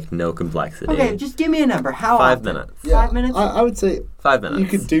really, like, no complexity. Okay, just give me a number. How 5 often? minutes. Yeah, 5 minutes? I would say 5 minutes. you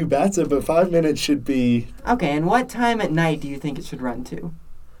could do better, but 5 minutes should be... Okay, and what time at night do you think it should run to?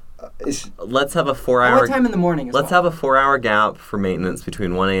 Let's have a Or 4-hour... what time in the morning as Let's well? have a 4-hour gap for maintenance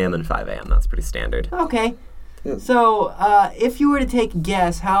between 1 a.m. and 5 a.m. That's pretty standard. Okay. Yeah. So, if you were to take a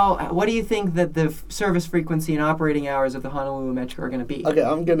guess, what do you think that the service frequency and operating hours of the Honolulu Metro are going to be? Okay,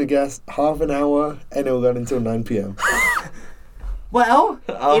 I'm going to guess half an hour, and it'll run until 9 p.m. Well,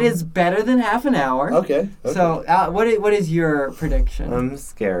 it is better than half an hour. Okay. So, what is your prediction? I'm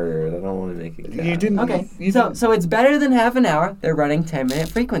scared. I don't want to make it You didn't... Okay, You so it's better than half an hour. They're running 10-minute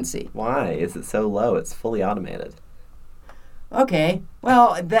frequency. Why is it so low? It's fully automated. Okay,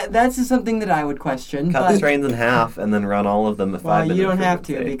 well, that's just something that I would question. Cut but, the trains in half and then run all of them at 5 well, minutes. you don't have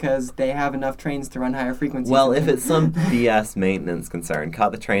to because they have enough trains to run higher frequencies. Well, if it's some BS maintenance concern,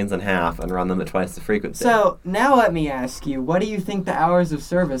 cut the trains in half and run them at twice the frequency. So, now let me ask you, what do you think the hours of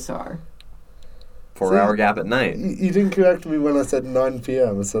service are? 4-hour gap at night. You didn't correct me when I said 9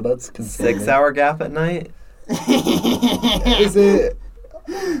 p.m., so that's concerning. 6-hour gap at night? Is it...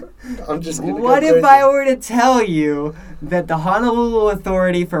 I'm just going to What if I were to tell you that the Honolulu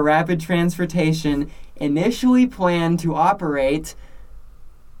Authority for Rapid Transportation initially planned to operate,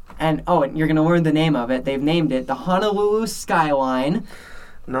 and you're going to learn the name of it. They've named it the Honolulu Skyline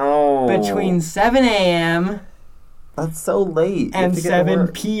No. between 7 a.m. That's so late. You have and to get to 7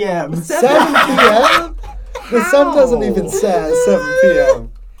 work. p.m. 7 p.m.? The sun doesn't even set at 7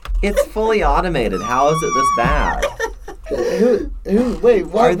 p.m. It's fully automated. How is it this bad? Wait,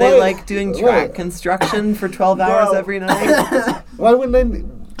 why? Are they why- like doing track wait, construction for 12 hours No. every night? Why wouldn't they?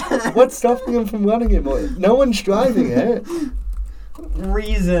 What's stopping them from running it more? No one's driving it.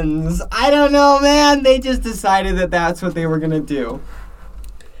 Reasons. I don't know, man. They just decided that that's what they were going to do.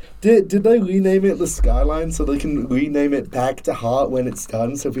 Did they rename it the Skyline so they can rename it back to Heart when it's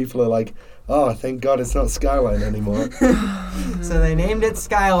done? So people are like, oh, thank God it's not Skyline anymore. So they named it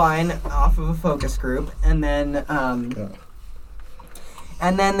Skyline off of a focus group, and then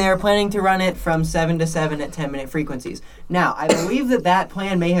they're planning to run it from 7 to 7 at 10-minute frequencies. Now, I believe that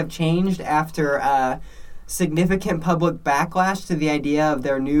plan may have changed after significant public backlash to the idea of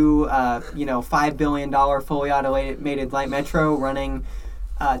their new, $5 billion fully automated light metro running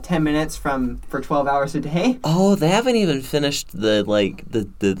 10 minutes for 12 hours a day. Oh, they haven't even finished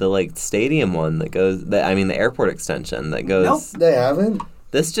the stadium one that goes. The airport extension that goes. Nope. They haven't?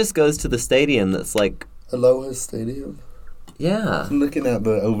 This just goes to the stadium that's like. Aloha Stadium? Yeah. I'm looking at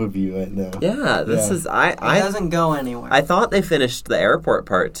the overview right now. Yeah, this Yeah. is It doesn't go anywhere. I thought they finished the airport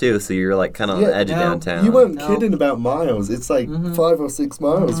part too, so you're like kind of on the edge of no. downtown. You weren't No. kidding about miles. It's like 5 or 6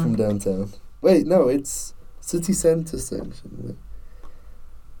 miles from downtown. Wait, no, it's city center section.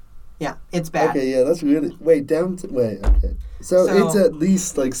 Yeah, it's bad. Okay, yeah, that's really... Wait, okay. So it's at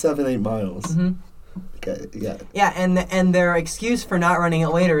least like 7-8 miles. Mhm. Okay, yeah. Yeah, and their excuse for not running it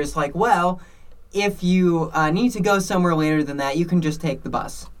later is like, well, if you need to go somewhere later than that, you can just take the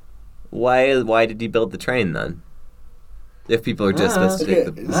bus. Why did you build the train then? If people are just supposed to take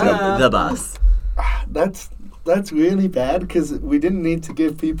Okay, the bus. That's really bad because we didn't need to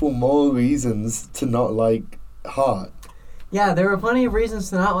give people more reasons to not like Heart. Yeah, there were plenty of reasons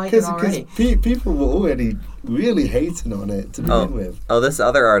to not like it already. People were already really hating on it to begin with. Oh, this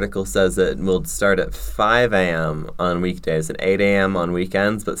other article says it will start at 5 a.m. on weekdays and 8 a.m. on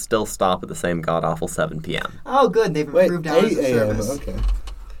weekends, but still stop at the same god-awful 7 p.m. Oh, good. They've improved hours of 8 a.m., service. okay.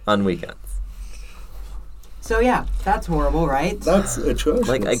 On weekends. So, yeah, that's horrible, right? That's atrocious.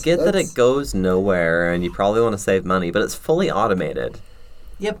 Like, I get that it goes nowhere, and you probably want to save money, but it's fully automated.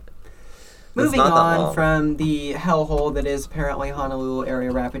 Yep. It's Moving not that on long. from the hellhole that is apparently Honolulu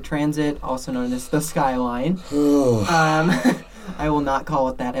Area Rapid Transit, also known as the Skyline. I will not call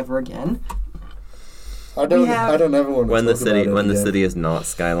it that ever again. I don't ever want to When talk the city about it when the again. city is not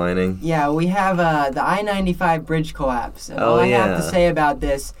skylining. Yeah, we have the I-95 bridge collapse. And all I have to say about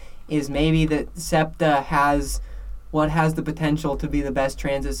this is maybe that SEPTA has what has the potential to be the best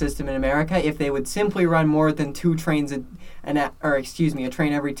transit system in America if they would simply run more than 2 trains a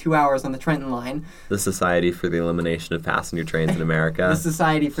train every 2 hours on the Trenton line. The Society for the Elimination of Passenger Trains in America. The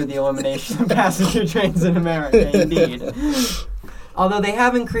Society for the Elimination of Passenger Trains in America, indeed. Although they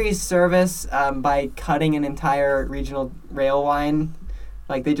have increased service by cutting an entire regional rail line.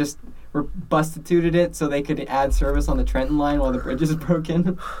 Like, they just bustituted it so they could add service on the Trenton line while the bridge is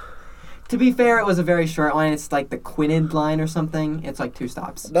broken. To be fair, it was a very short line. It's like the Quinid line or something. It's like 2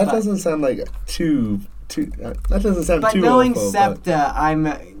 stops. That doesn't sound like too. That doesn't sound But too knowing awful. SEPTA,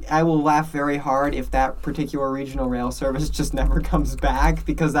 I will laugh very hard if that particular regional rail service just never comes back,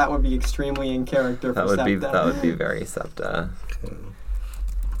 because that would be extremely in character for SEPTA. That would be very SEPTA.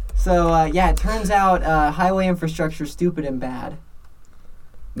 So it turns out highway infrastructure is stupid and bad.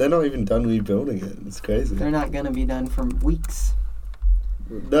 They're not even done rebuilding it. It's crazy. They're not going to be done for weeks.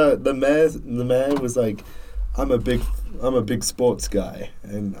 The mayor was like, I'm a big sports guy,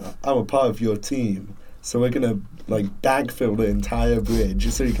 and I'm a part of your team. So we're gonna backfill the entire bridge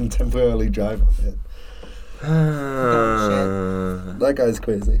so you can temporarily drive on it. That guy's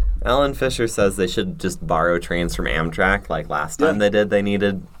crazy. Alan Fisher says they should just borrow trains from Amtrak like last time they did.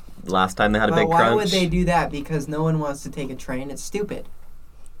 Last time they had a big crunch. Why would they do that? Because no one wants to take a train. It's stupid.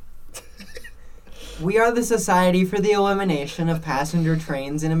 We are the Society for the Elimination of Passenger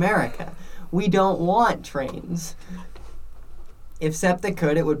Trains in America. We don't want trains. If SEPTA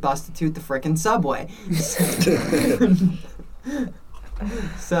could, it would bustitute the frickin' subway.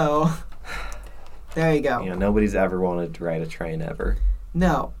 So, there you go. Yeah, nobody's ever wanted to ride a train ever.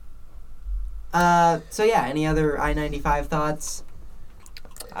 No. Any other I-95 thoughts?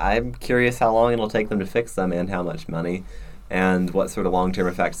 I'm curious how long it'll take them to fix them and how much money and what sort of long-term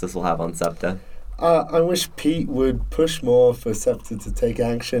effects this will have on SEPTA. I wish Pete would push more for SEPTA to take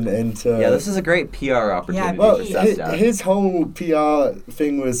action and to... Yeah, this is a great PR opportunity well, for SEPTA. His whole PR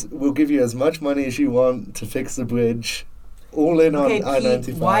thing was, we'll give you as much money as you want to fix the bridge. All in on I-95.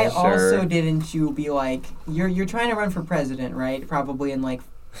 Pete, why also didn't you be like... You're trying to run for president, right? Probably in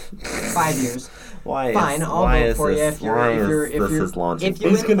 5 years. Fine, I'll vote for you if you're Who's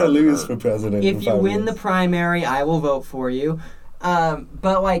going to lose for president? If you win the primary, I will vote for you.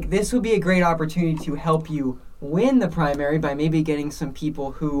 But this would be a great opportunity to help you win the primary by maybe getting some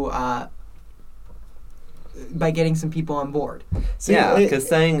people on board. Because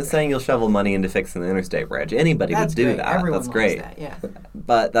saying you'll shovel money into fixing the interstate bridge, anybody would do that. Everyone that's great. That, yeah.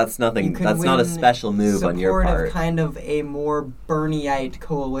 But that's nothing. That's not a special move on your part. Support of kind of a more Bernieite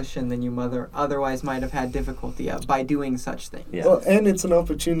coalition than you otherwise might have had difficulty of by doing such things. Yeah. Well, and it's an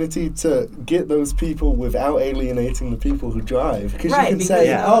opportunity to get those people without alienating the people who drive. Because you can say,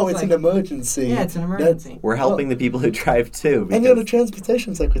 it's an emergency. Yeah, it's an emergency. We're helping the people who drive too. And you're the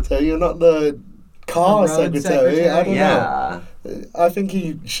transportation secretary. You're not the car secretary. I don't know. I think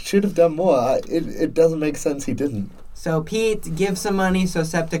he should have done more. It doesn't make sense he didn't. So Pete, give some money so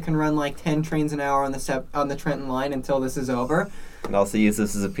SEPTA can run 10 trains an hour on the Trenton line until this is over. And also use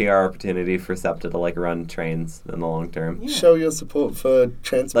this as a PR opportunity for SEPTA to run trains in the long term. Yeah. Show your support for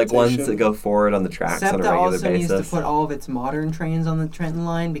transportation. Ones that go forward on the tracks on a regular basis. SEPTA also needs to put all of its modern trains on the Trenton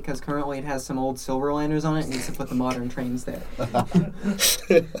line because currently it has some old Silverlanders on it. It needs to put the modern trains there.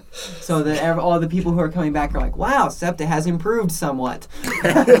 So that all the people who are coming back are like, wow, SEPTA has improved somewhat.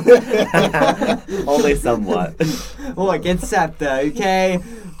 Only somewhat. Look, it's SEPTA, okay?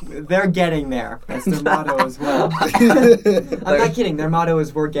 They're getting there. That's their motto as well. I'm not kidding. Their motto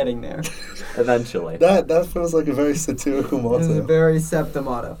is we're getting there. Eventually. That feels like a very satirical motto. This is a very SEPTA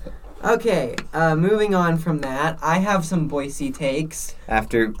motto. Okay, moving on from that, I have some Boise takes.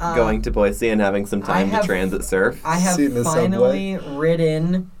 After going to Boise and having some time to transit surf. I have finally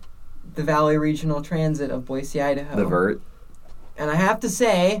ridden the Valley Regional Transit of Boise, Idaho. The BART. And I have to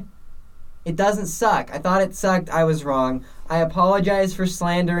say, It doesn't suck. I thought it sucked. I was wrong. I apologize for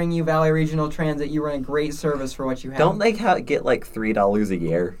slandering you, Valley Regional Transit. You run a great service for what you have. Don't they get like $3 a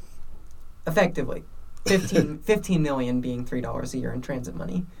year? Effectively. 15 million being $3 a year in transit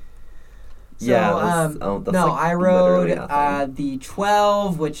money. So, Yeah, that's no, like I rode literally nothing. the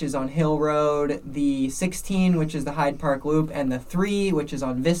 12, which is on Hill Road, the 16, which is the Hyde Park Loop, and the 3, which is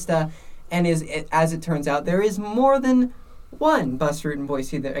on Vista. And as it turns out, there is more than one bus route in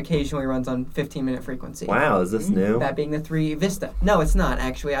Boise that occasionally runs on 15-minute frequency. Wow, is this new? That being the 3 Vista. No, it's not,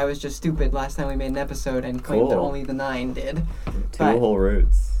 actually. I was just stupid last time we made an episode and claimed that Cool. only the 9 did. Two whole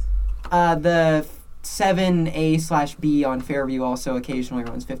routes. The 7A/B on Fairview also occasionally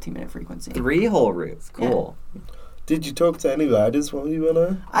runs 15-minute frequency. 3 whole routes. Cool. Did you talk to any riders while you were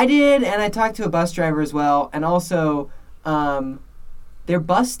there? I did, and I talked to a bus driver as well, and also their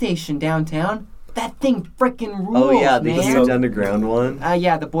bus station downtown. That thing frickin' rules, Oh yeah, the man. huge underground one.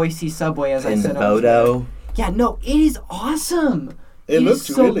 Yeah, the Boise subway, as I In said. Bodo. Yeah, no, it is awesome. It looks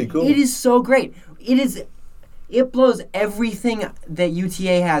is so, really cool. It is so great. It blows everything that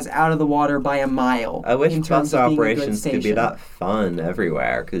UTA has out of the water by a mile. I wish in bus terms of being a good operations could be station. that fun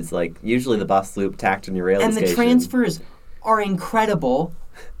everywhere, because like usually the bus loop tacked on your rail And station. the transfers are incredible.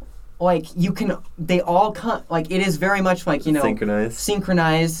 Like they all come. Like it is very much like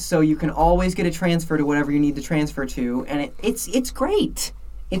synchronized. So you can always get a transfer to whatever you need to transfer to, and it's great.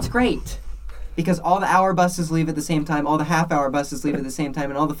 It's great. Because all the hour buses leave at the same time, all the half-hour buses leave at the same time,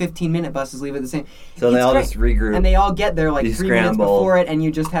 and all the 15-minute buses leave at the same. So they all just regroup. And they all get there like You 3 minutes scramble. before it, and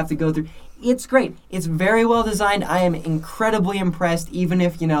you just have to go through. It's great. It's very well designed. I am incredibly impressed, even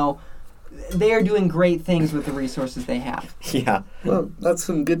if, they are doing great things with the resources they have. Yeah. Well, that's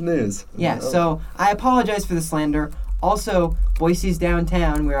some good news. Yeah, so I apologize for the slander. Also, Boise's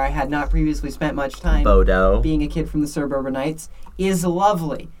downtown, where I had not previously spent much time Bodo. being a kid from the suburbanites, is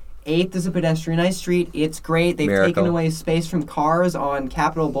lovely. 8th is a pedestrianized street. It's great. They've Miracle. taken away space from cars on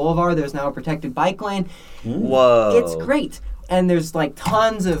Capitol Boulevard. There's now a protected bike lane. Whoa. It's great. And there's like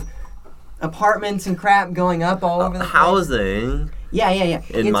tons of apartments and crap going up all over the place. Housing. Yeah. In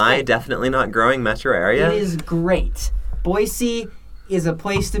It's my great. definitely not growing metro area. It is great. Boise is a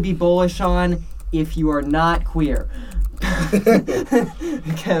place to be bullish on if you are not queer.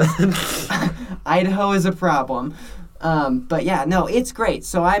 Because Idaho is a problem. But yeah, no, it's great.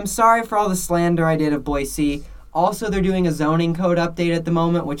 So I'm sorry for all the slander I did of Boise. Also, they're doing a zoning code update at the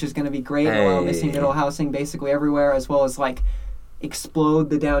moment, which is going to be great. Allow missing middle housing basically everywhere, as well as like explode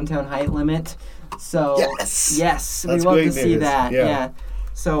the downtown height limit. So yes, we That's love great to see news. that. Yeah. Yeah.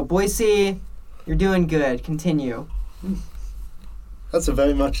 So Boise, you're doing good. Continue. That's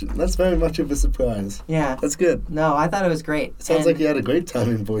very much of a surprise. Yeah. That's good. No, I thought it was great. Sounds And like you had a great time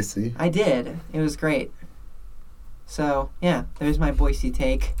in Boise. I did. It was great. So yeah, there's my Boise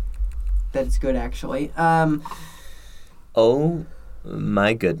take. That's good, actually. Oh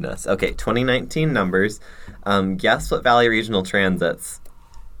my goodness. Okay, 2019 numbers. Guess what Valley Regional Transit's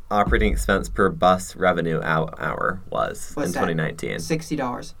operating expense per bus revenue hour was What's in that? 2019?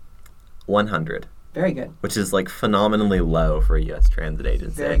 $60. 100, Very good. which is like phenomenally low for a U.S. transit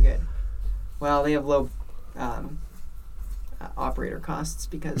agency. Very good. Well, they have low operator costs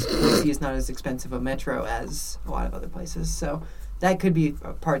because Boise is not as expensive a metro as a lot of other places. So that could be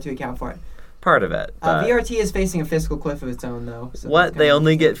a part to account for it. Part of it. But VRT is facing a fiscal cliff of its own, though. So what? that's They kinda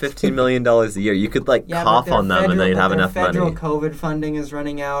only get interesting. $15 million a year. You could like Yeah, cough but their on them and then you'd have enough federal money. COVID funding is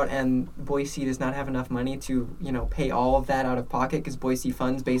running out, and Boise does not have enough money to, pay all of that out of pocket because Boise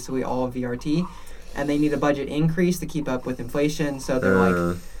funds basically all of VRT, and they need a budget increase to keep up with inflation. So they're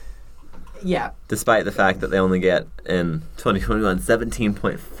like, yeah, Despite the fact that they only get in 2021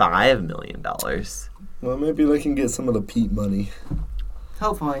 $17.5 million. Well, maybe they can get some of the Pete money.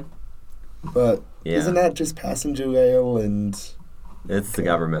 hopefully. But Yeah. isn't that just passenger rail and It's the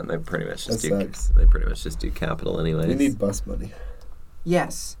government. They pretty much just That do. sucks. They pretty much just do capital anyways. we need bus money?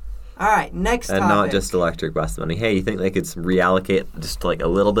 Yes. All right, next and topic. not just electric bus money. Hey, you think they could reallocate just like a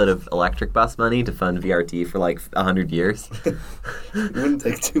little bit of electric bus money to fund VRT for like 100 years? It wouldn't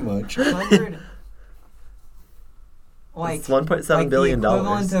take too much. 100. It's $1.7 billion. The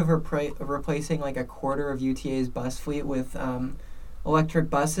equivalent of replacing like a quarter of UTA's bus fleet with electric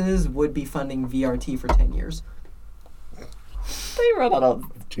buses would be funding VRT for 10 years. They run on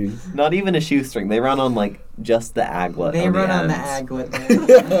Jeez. not even a shoestring. They run on like just the aglet. They on run the on the ends.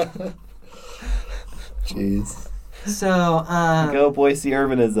 aglet. Jeez. So, Go Boise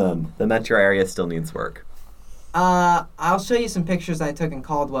urbanism. The metro area still needs work. I'll show you some pictures I took in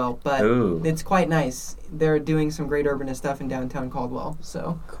Caldwell, but Ooh. it's quite nice. They're doing some great urbanist stuff in downtown Caldwell,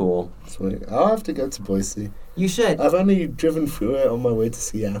 so. Cool. Sweet. I'll have to go to Boise. You should. I've only driven through it on my way to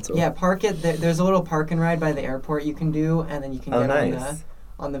Seattle. Yeah, park it. There's a little park and ride by the airport you can do, and then you can get nice.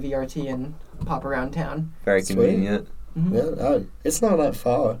 on the VRT and pop around town. Very Sweet. convenient. Mm-hmm. Yeah, it's not that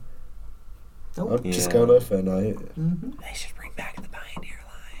far. Nope. I'll just go there for a night. Mm-hmm. They should bring back the Pioneer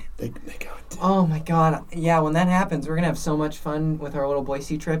Line. They go into Oh my god. Yeah, when that happens, we're going to have so much fun with our little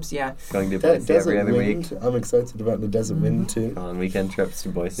Boise trips. Yeah. Going to Boise every other Wind. week. I'm excited about the Desert Wind too. On weekend trips to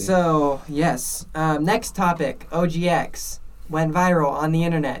Boise. So, yes. Next topic, OGX. Went viral on the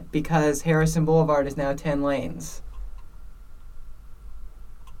internet because Harrison Boulevard is now 10 lanes.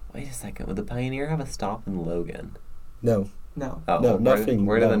 Wait a second. Would the Pioneer have a stop in Logan? No. No. Oh, No, nothing,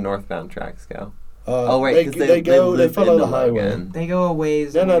 Where do no. the northbound tracks go? They because go. They loop follow the into highway. Logan. They go a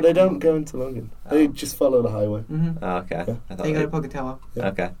ways. No, away they from- don't go into Logan. They just follow the highway. Mm-hmm. Oh, okay. Yeah. I thought They go to Pocatello. Yeah.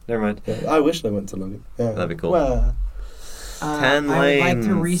 Okay, never mind. Yeah, I wish they went to Logan. Yeah. That'd be cool. Well, 10 I lanes. would like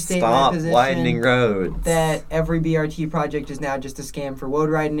to restate Stop my position widening roads. that every BRT project is now just a scam for road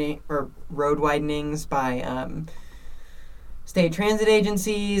widenings by state transit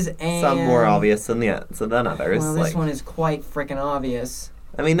agencies, and Some more obvious than others. Well, this one is quite freaking obvious.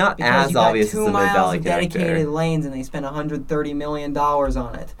 I mean, not Because as you got obvious as 2 the miles Mid-Valley of dedicated connector. lanes, and they spent $130 million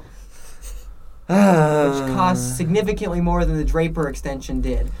on it, which costs significantly more than the Draper extension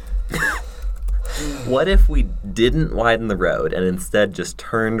did. What if we didn't widen the road and instead just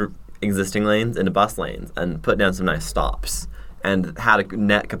turned existing lanes into bus lanes and put down some nice stops and had a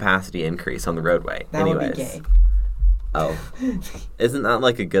net capacity increase on the roadway? That Anyways. would be gay. Oh. Isn't that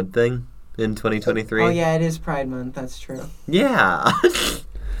like a good thing in 2023? Oh yeah, it is Pride Month. That's true. Yeah.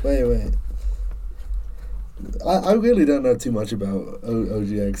 wait. I really don't know too much about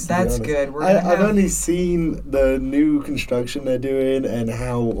OGX. That's to be good. We're honest. gonna I've have- only seen the new construction they're doing and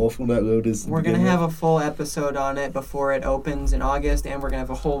how awful that road is. We're going to have a full episode on it before it opens in August, and we're going to have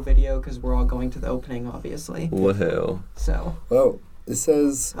a whole video because we're all going to the opening, obviously. Woohoo. So, Well, it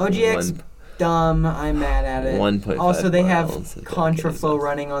says OGX, dumb. I'm mad at it. 1.5 Also, they have miles of contraflow dedicated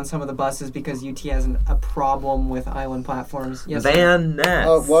running on some of the buses because UT has a problem with island platforms. Yes, sir? Van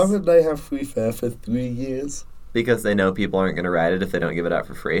Ness. why would they have free fare for 3 years? Because they know people aren't going to ride it if they don't give it out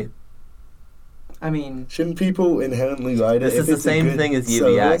for free. I mean, Shouldn't people inherently ride it? This if is the it's a same good thing as UVX,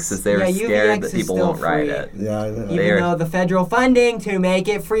 service? as they were Yeah, scared UVX that is people still won't ride free. it. Yeah, I know. even They're- though the federal funding to make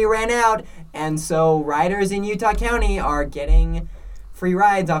it free ran out, and so riders in Utah County are getting free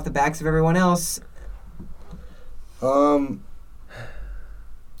rides off the backs of everyone else.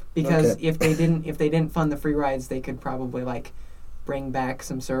 Because Okay. if they didn't fund the free rides, they could probably bring back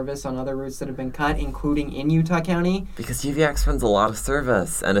some service on other routes that have been cut, including in Utah County. Because UVX runs a lot of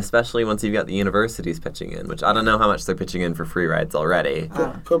service, and especially once you've got the universities pitching in, which I don't know how much they're pitching in for free rides already.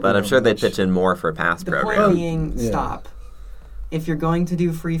 Probably But I'm not sure they'd much. pitch in more for a pass The program. point being, Yeah. stop. If you're going to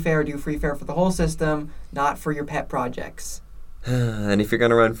do free fare for the whole system, not for your pet projects. And if you're going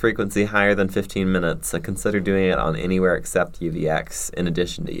to run frequency higher than 15 minutes, consider doing it on anywhere except UVX, in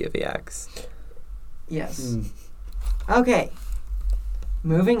addition to UVX. Yes. Okay.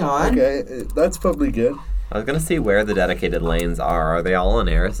 Moving on. Okay, that's probably good. I was going to see where the dedicated lanes are. Are they all in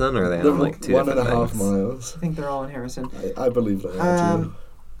Harrison, or are they They're on like 2 1.5 different things? miles. I think they're all in Harrison. I believe they are too.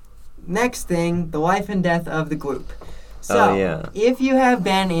 Next thing, the life and death of the Gloop. So, Oh, yeah. if you have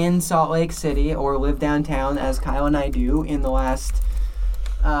been in Salt Lake City or lived downtown, as Kyle and I do, in the last,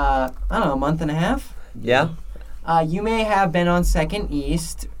 month and a half, Yeah? you may have been on 2nd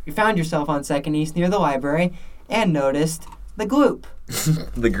East, you found yourself on 2nd East near the library, and noticed the Gloop,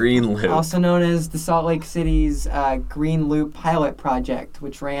 The green loop. also known as the Salt Lake City's Green Loop pilot project,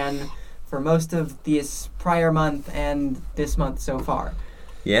 which ran for most of this prior month and this month so far.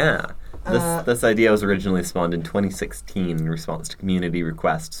 Yeah. Uh, This idea was originally spawned in 2016 in response to community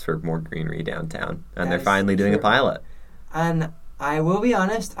requests for more greenery downtown. And That they're is finally doing a true. pilot. And I will be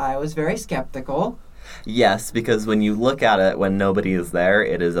honest, I was very skeptical. Yes, because when you look at it when nobody is there,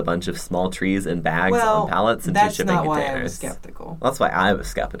 it is a bunch of small trees and bags on pallets and 2 that's shipping not why containers. I was skeptical. That's why I was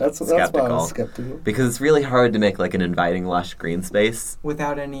skeptical. That's why I was skeptical. Because it's really hard to make like an inviting lush green space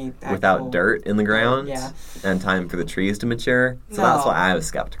Without any actual, without dirt in the ground Yeah. and time for the trees to mature. So No. that's why I was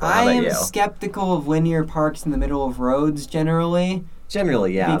skeptical. How I about am you? skeptical of linear parks in the middle of roads generally,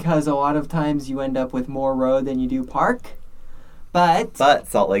 Generally, yeah. because a lot of times you end up with more road than you do park. But But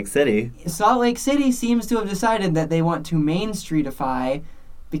Salt Lake City, Salt Lake City seems to have decided that they want to Main Streetify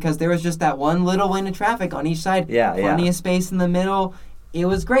because there was just that one little lane of traffic on each side. Yeah, Plenty yeah. of space in the middle. It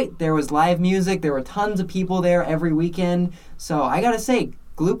was great. There was live music. There were tons of people there every weekend. So I gotta say,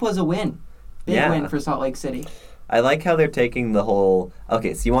 Gloop was a win. Big win for Salt Lake City. I like how they're taking the whole,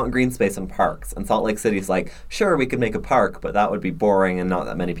 okay, so you want green space and parks, and Salt Lake City's like, sure, we could make a park, but that would be boring and not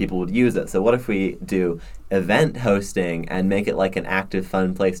that many people would use it. So what if we do event hosting and make it like an active,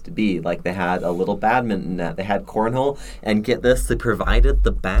 fun place to be? Like they had a little badminton net, they had cornhole, and get this, they provided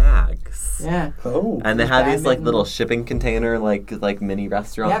the bags. Yeah. Oh. And they had these like little shipping container, like mini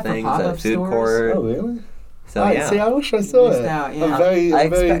restaurant things, pop-up food stores. court. Oh, really? So yeah. See, I wish I saw Missed it. out, yeah. I'm very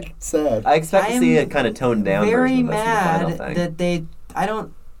expect- sad. I expect to see a kind of toned down very version of this in the final mad thing. that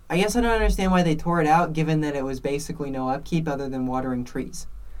I guess I don't understand why they tore it out, given that it was basically no upkeep other than watering trees.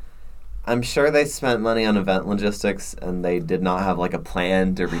 I'm sure they spent money on event logistics, and they did not have like a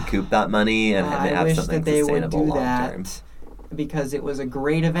plan to recoup that money and I have wish something that they would sustainable do long that term. because it was a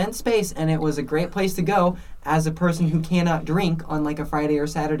great event space and it was a great place to go as a person who cannot drink on like a Friday or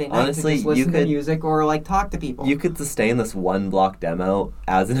Saturday night Honestly, to just you listen to could- music or like talk to people. You could sustain this one block demo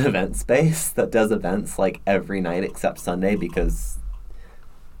as an event space that does events like every night except Sunday because,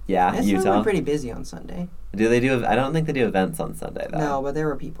 It's Utah. normally pretty busy on Sunday. Do they do? I don't think they do events on Sunday though. No, but there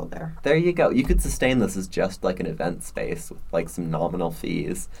were people there. There you go. You could sustain this as just like an event space with like some nominal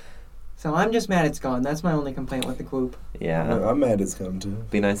fees. So I'm just mad it's gone. That's my only complaint with the Quoop. Yeah. I'm mad it's come to.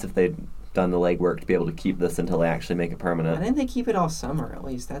 Be nice if they'd done the legwork to be able to keep this until they actually make it Why permanent. didn't they keep it all summer at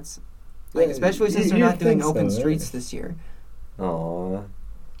least? That's like, Yeah, especially since you- they're you'd not doing think so, open right? streets this year. Aww.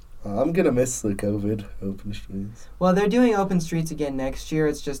 I'm gonna miss the COVID open streets. Well, they're doing open streets again next year.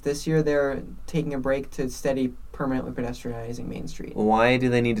 It's just this year they're taking a break to steady permanently pedestrianizing Main Street. Why do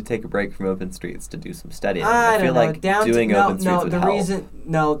they need to take a break from open streets to do some studying? I don't feel know. like doing open streets would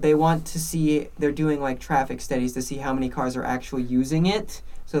help. They want to see, they're doing like traffic studies to see how many cars are actually using it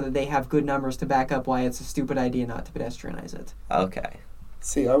so that they have good numbers to back up why it's a stupid idea not to pedestrianize it. Okay.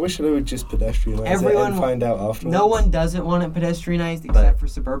 See, I wish they would just pedestrianize it Everyone and find out afterwards. No one doesn't want it pedestrianized except for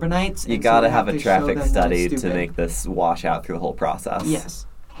suburbanites. You and so gotta they have a to show traffic them that study it's to stupid. make this wash out through the whole process. Yes.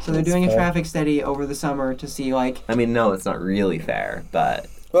 So they're That's doing a fair. traffic study over the summer to see like I mean, no, it's not really fair, but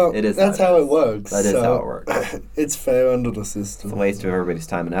Well, it is that's how how it it is. works. That is so how it works. It's fair under the system. It's a waste of everybody's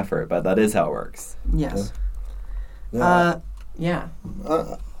time and effort, but that is how it works. yes. Yeah. Yeah.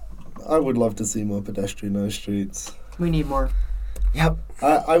 I would love to see more pedestrianized streets. We need more. Yep.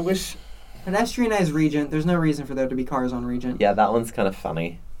 I wish. Pedestrianized Regent. There's no reason for there to be cars on Regent. Yeah, that one's kind of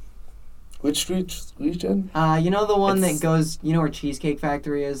funny. Which street region? You know the one It's- that goes, you know where Cheesecake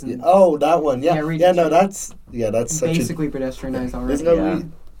Factory is? And Oh, that one. Yeah. Yeah, Yeah, Regent no, Street. that's such basically pedestrianized a. already. There's no. Yeah.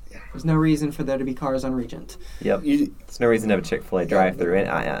 There's no reason for there to be cars on Regent. Yep. You, There's no reason to have a Chick-fil-A drive-through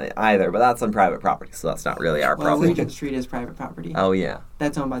either, but that's on private property, so that's not really our Well, problem. Regent Street is private property. Oh, yeah.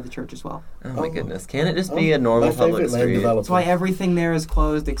 That's owned by the church as well. Oh, my Oh. goodness. Can it just be a normal my public favorite land street? developer. That's why everything there is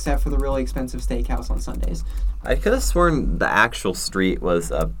closed except for the really expensive steakhouse on Sundays. I could have sworn the actual street was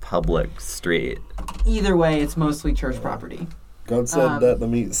a public street. Either way, it's mostly church property. God said Um, that the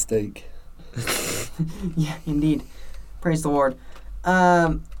meat is steak. Yeah, indeed. Praise the Lord.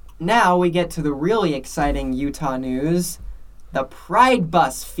 Now we get to the really exciting Utah news. The Pride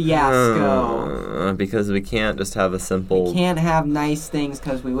Bus fiasco. Because we can't just have a simple... We can't have nice things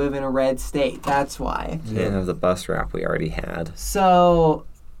because we live in a red state. That's why. Can't have the bus wrap we already had. So,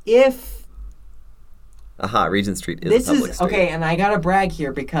 if Aha, Regent Street is this a public is street. okay, and I gotta brag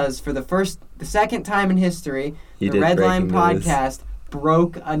here because for the second time in history, You the did Red Line breaking news. podcast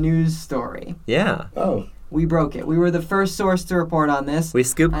broke a news story. Yeah. Oh, We broke it. We were the first source to report on this. We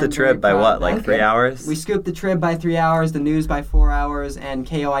scooped the I'm very trip by proud what, of like that. 3 hours? We scooped the Trib by 3 hours, the news by 4 hours, and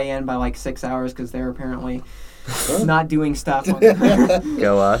KOIN by like 6 hours because they're apparently not doing stuff.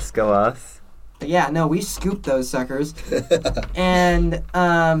 Go us, go us. But yeah, no, we scooped those suckers. And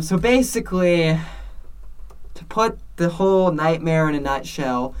so basically, to put the whole nightmare in a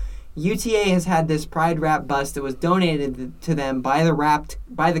nutshell, UTA has had this Pride Wrap bus that was donated to them by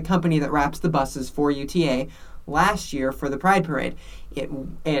the company that wraps the buses for UTA last year for the Pride Parade.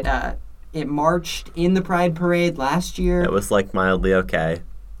 It marched in the Pride Parade last year. It was like mildly okay.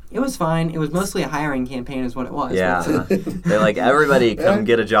 It was fine. It was mostly a hiring campaign is what it was. Yeah. They're like, everybody come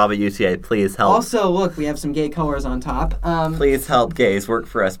get a job at UTA. Please help. Also, look, we have some gay colors on top. Please help gays. Work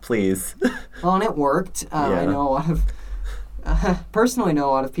for us, please. Well, and it worked. I Yeah. know a lot of... personally know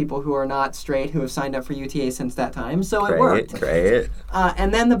a lot of people who are not straight who have signed up for UTA since that time, so it worked. Great.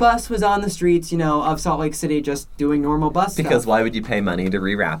 And then the bus was on the streets, of Salt Lake City just doing normal bus Because stuff. why would you pay money to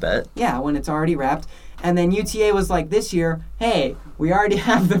rewrap it? Yeah, when it's already wrapped. And then UTA was like, this year, hey, we already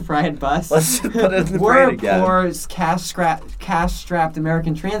have the Pride bus. Let's just put it in the We're parade a again. poor, cash-strapped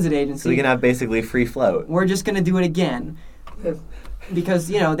American transit agency. So we can have basically free float. We're just going to do it again. Because,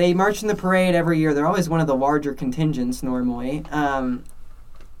 they march in the parade every year. They're always one of the larger contingents normally.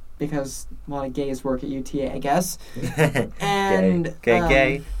 because a lot of gays work at UTA, I guess. And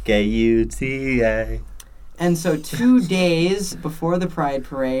gay UTA. And so 2 days before the Pride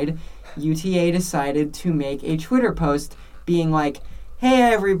Parade, UTA decided to make a Twitter post being like, "Hey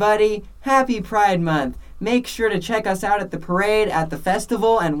everybody, happy Pride Month. Make sure to check us out at the parade, at the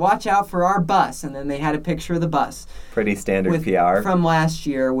festival, and watch out for our bus." And then they had a picture of the bus. Pretty standard PR. From last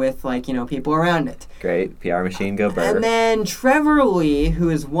year with, people around it. Great. PR machine, go Burr. And then Trevor Lee,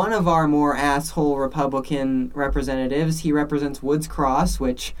 who is one of our more asshole Republican representatives, he represents Woods Cross,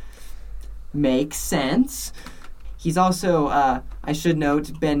 which makes sense. He's also, I should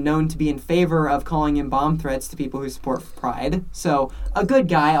note, been known to be in favor of calling in bomb threats to people who support Pride. So, a good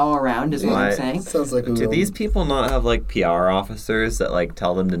guy all around is what I'm saying. Sounds like Do these people not have, PR officers that,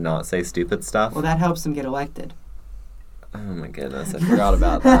 tell them to not say stupid stuff? Well, that helps them get elected. Oh my goodness, I forgot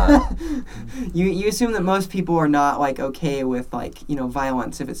about that. You assume that most people are not, okay with,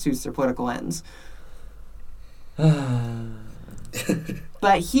 violence if it suits their political ends.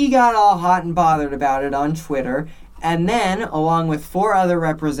 But he got all hot and bothered about it on Twitter. And then, along with 4 other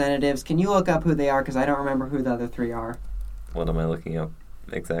representatives, can you look up who they are? Because I don't remember who the other 3 are. What am I looking up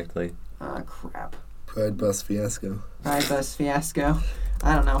exactly? Crap. Pride Bus Fiasco. Pride Bus Fiasco.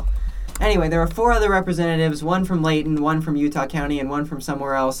 I don't know. Anyway, there were 4 other representatives, one from Layton, one from Utah County, and one from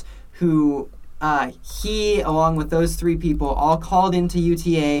somewhere else, who he, along with those 3 people, all called into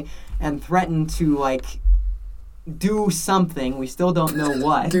UTA and threatened to, do something. We still don't know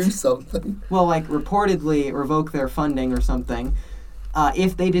what. Do something? Well, reportedly revoke their funding or something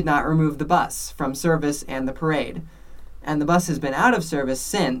if they did not remove the bus from service and the parade. And the bus has been out of service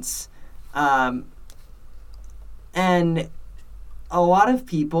since. And a lot of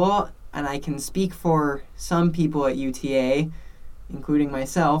people, and I can speak for some people at UTA, including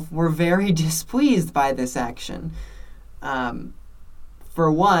myself, were very displeased by this action. For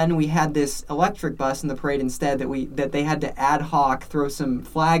one, we had this electric bus in the parade instead that they had to ad hoc throw some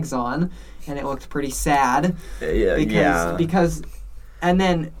flags on, and it looked pretty sad. Because and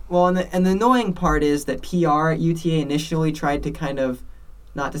then, and the annoying part is that PR at UTA initially tried to kind of,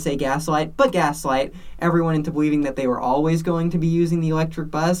 not to say gaslight everyone into believing that they were always going to be using the electric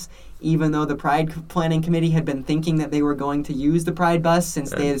bus, even though the Pride Planning Committee had been thinking that they were going to use the Pride bus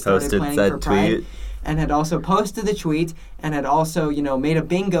since they had started planning for Pride. Tweet. And had also posted the tweet, and had also, made a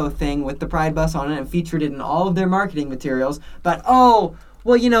bingo thing with the Pride bus on it and featured it in all of their marketing materials. But,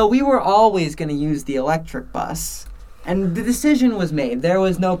 we were always going to use the electric bus. And the decision was made. There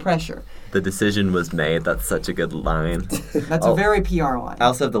was no pressure. The decision was made. That's such a good line. That's a very PR line. I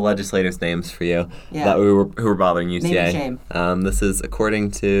also have the legislators' names for you who were bothering UTA. Name and shame. This is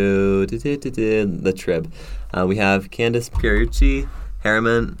according to the Trib. We have Candace Pierucci,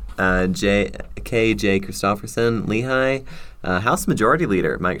 Harriman, K.J. Christopherson, Lehigh, House Majority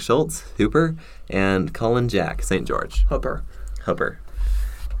Leader Mike Schultz, Hooper, and Colin Jack, St. George. Hooper.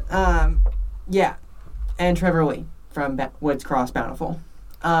 Yeah. And Trevor Lee from Woods Cross Bountiful.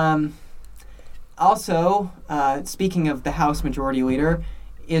 Also, speaking of the House Majority Leader,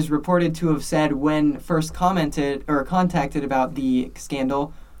 is reported to have said when first contacted about the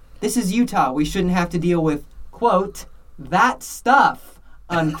scandal, "This is Utah. We shouldn't have to deal with, quote, that stuff,"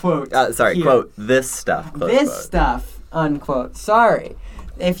 unquote. Quote, this stuff. This stuff, unquote. Sorry.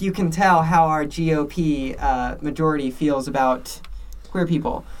 If you can tell how our GOP majority feels about queer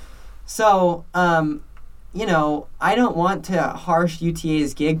people. So, I don't want to harsh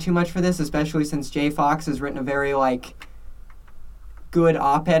UTA's gig too much for this, especially since Jay Fox has written a very, good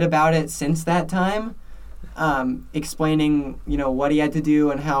op-ed about it since that time, explaining, what he had to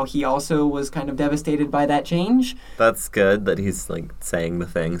do and how he also was kind of devastated by that change. That's good that he's, saying the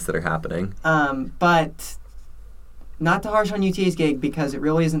things that are happening. But not to harsh on UTA's gig because it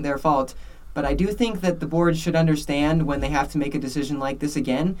really isn't their fault, but I do think that the board should understand when they have to make a decision like this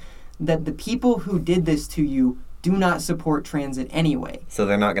again, that the people who did this to you do not support transit anyway. So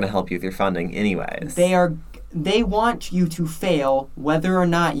they're not going to help you with your funding anyways. They want you to fail whether or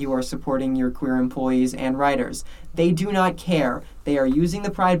not you are supporting your queer employees and riders. They do not care. They are using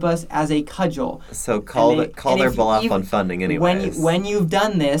the Pride bus as a cudgel. So call their bluff on funding anyways. When you've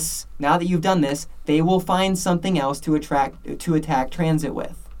done this, now that you've done this, they will find something else to attack transit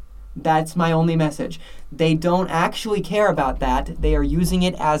with. That's my only message. They don't actually care about that. They are using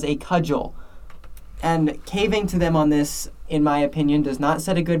it as a cudgel. And caving to them on this, in my opinion, does not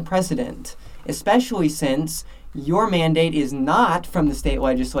set a good precedent, especially since your mandate is not from the state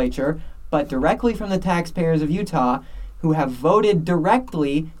legislature, but directly from the taxpayers of Utah, who have voted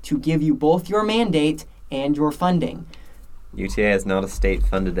directly to give you both your mandate and your funding. UTA is not a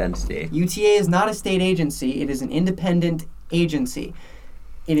state-funded entity. UTA is not a state agency. It is an independent agency.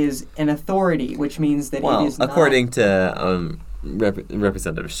 It is an authority, which means that it is not... according to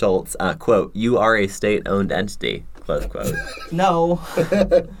Representative Schultz, quote, "You are a state-owned entity," close quote. No.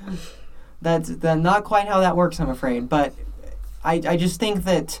 That's not quite how that works, I'm afraid. But I just think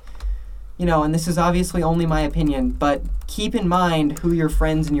that, and this is obviously only my opinion, but keep in mind who your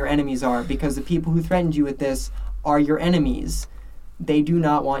friends and your enemies are, because the people who threatened you with this are your enemies. They do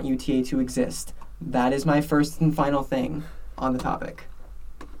not want UTA to exist. That is my first and final thing on the topic.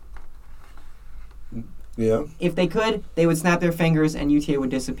 Yeah. If they could, they would snap their fingers and UTA would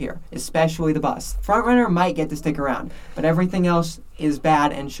disappear, especially the bus. Frontrunner might get to stick around, but everything else is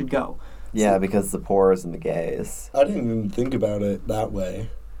bad and should go. Yeah, because the poors and the gays. I didn't even think about it that way.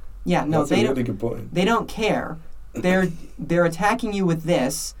 Yeah, no, That's a really good point. They don't care. They're attacking you with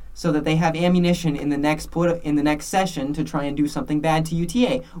this so that they have ammunition in the next session to try and do something bad to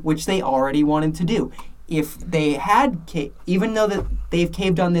UTA, which they already wanted to do. If they had, even though that they've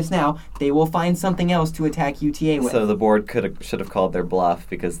caved on this now, they will find something else to attack UTA with. So the board should have called their bluff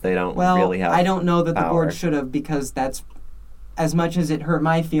because they don't really have I don't know that power. The board should have, because that's, as much as it hurt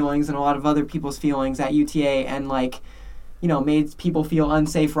my feelings and a lot of other people's feelings at UTA and made people feel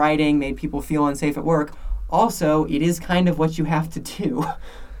unsafe riding, made people feel unsafe at work. Also, it is kind of what you have to do.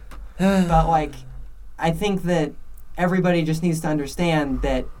 But I think that everybody just needs to understand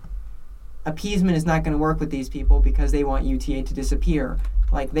that appeasement is not going to work with these people because they want UTA to disappear.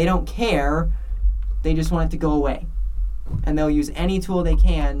 They don't care. They just want it to go away. And they'll use any tool they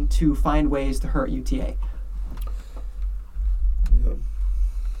can to find ways to hurt UTA. Yeah.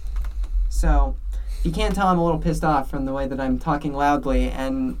 So, you can't tell I'm a little pissed off from the way that I'm talking loudly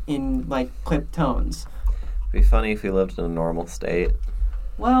and in, clipped tones. It'd be funny if we lived in a normal state.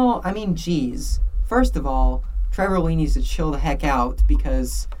 Well, I mean, geez. First of all, Trevor Lee needs to chill the heck out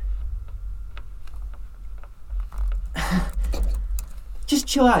because... just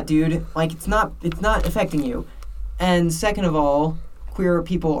chill out, dude. It's not affecting you. And second of all, queer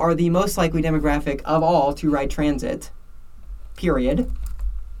people are the most likely demographic of all to ride transit. Period.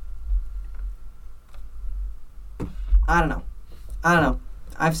 I don't know.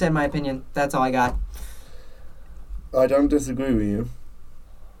 I've said my opinion. That's all I got. I don't disagree with you.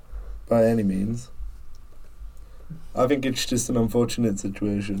 By any means. I think it's just an unfortunate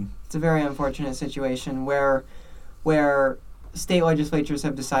situation. It's a very unfortunate situation where state legislators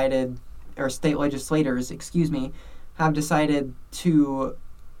have decided, or state legislators, have decided to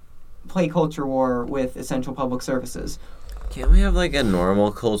play culture war with essential public services. Can't we have a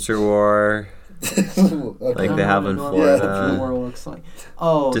normal culture war? Like they have in Florida. Culture war looks like.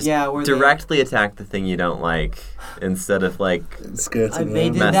 Oh, just yeah. directly attack the thing you don't like instead of skirting they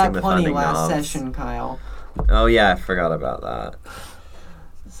them. did that plenty funding last knobs. session, Kyle. Oh yeah, I forgot about that.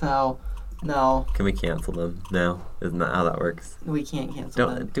 So, no. Can we cancel them? No, isn't that how that works? We can't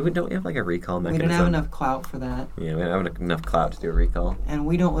cancel them. Don't we have a recall mechanism? We don't have enough clout for that. Yeah, we don't have enough clout to do a recall. And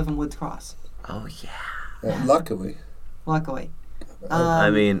we don't live in Woods Cross. Oh yeah. Luckily. I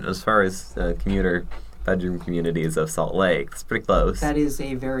mean, as far as commuter bedroom communities of Salt Lake, it's pretty close. That is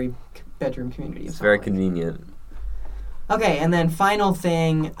a very bedroom community of It's Salt very Lake. convenient. Okay, and then final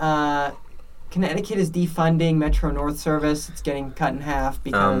thing, Connecticut is defunding Metro North service. It's getting cut in half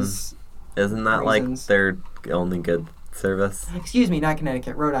because... Isn't that reasons. their only good service? Excuse me, not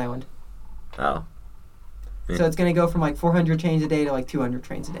Connecticut, Rhode Island. Oh. Yeah. So it's going to go from 400 trains a day to 200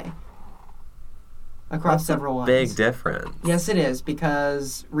 trains a day. Across several lines. Big difference. Yes, it is,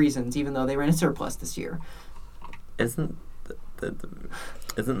 because reasons, even though they ran a surplus this year. Isn't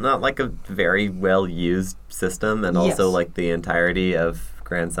that a very well used system and also Yes. the entirety of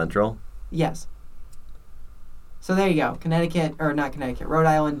Grand Central? Yes. So there you go. Rhode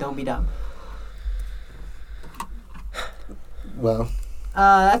Island, don't be dumb. Well.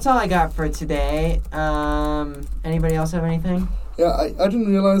 That's all I got for today. Anybody else have anything? Yeah, I didn't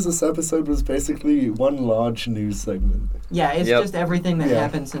realize this episode was basically one large news segment. Yeah, it's Yep. just everything that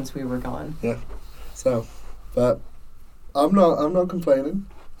happened since we were gone. Yeah. So, but I'm not complaining.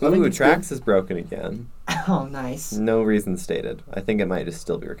 I think Ooh, it's Trax is broken again. Oh, nice. No reason stated. I think it might just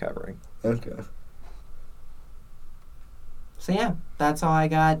still be recovering. good. Okay. So yeah, that's all I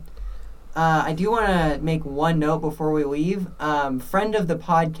got. I do want to make one note before we leave. Friend of the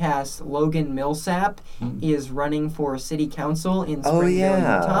podcast, Logan Millsap, is running for city council in Springdale,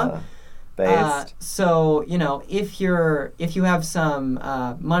 Utah. Based. So, if you have some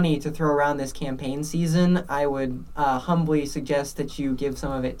money to throw around this campaign season, I would humbly suggest that you give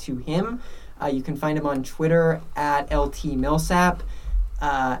some of it to him. You can find him on Twitter at LT Millsap.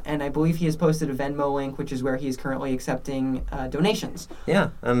 And I believe he has posted a Venmo link, which is where he is currently accepting donations. Yeah,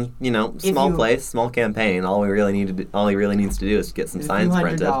 and small place, small campaign. All he really needs to do is get some signs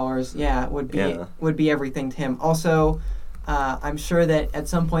printed. $100, yeah, would be everything to him. Also, I'm sure that at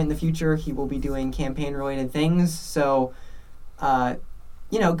some point in the future he will be doing campaign-related things. So, go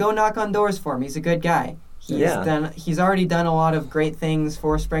knock on doors for him. He's a good guy. He's already done a lot of great things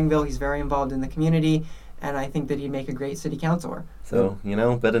for Springville. He's very involved in the community, and I think that he'd make a great city councilor. So,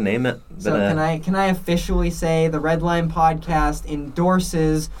 better name it. Can I officially say the Red Line Podcast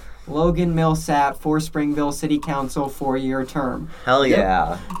endorses Logan Millsap for Springville City Council 4-year term? Hell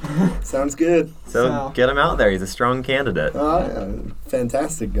yeah. Sounds good. So get him out there. He's a strong candidate.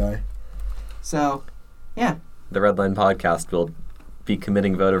 Fantastic guy. So, yeah. The Red Line Podcast will be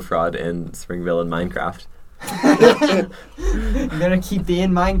committing voter fraud in Springville and Minecraft. I'm gonna keep the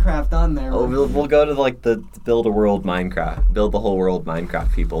in Minecraft on there. Oh, we'll go to the build the whole world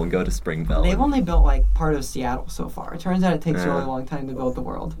Minecraft people and go to Springville. They've only built part of Seattle so far. It turns out it takes a really long time to build the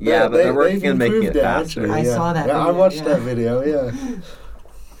world. Yeah, but they're working on making it faster. I saw that. Yeah, video, I watched that video. Yeah.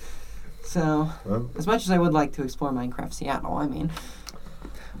 So, as much as I would like to explore Minecraft Seattle,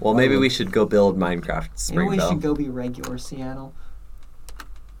 well, maybe we should go build Minecraft Springville. Maybe we should go be regular Seattle.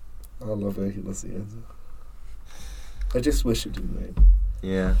 I love regular Seattle. I just wish it didn't rain.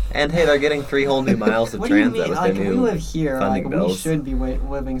 Yeah. And hey, they're getting 3 whole new miles of transit with their new we live here. funding bills. We should be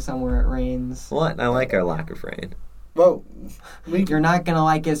living somewhere it rains. What? I like our lack of rain. Well, you're not going to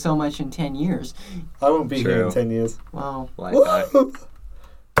like it so much in 10 years. I won't be here in 10 years. Well. Like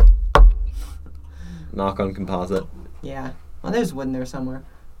knock on composite. Yeah. Well, there's wood in there somewhere.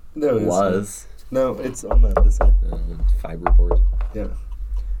 No, it was. No, it's on the other side. Fiberboard. Yeah.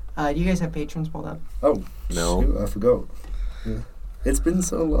 Do you guys have patrons pulled up? Oh, no. Shoot, I forgot. Yeah. It's been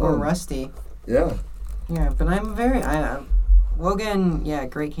so long. Or Rusty. Yeah. Yeah, but Logan,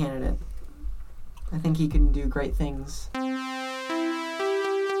 great candidate. I think he can do great things. Yeah.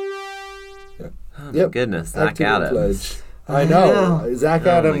 Oh, my goodness, Zach Adams. I know. Zach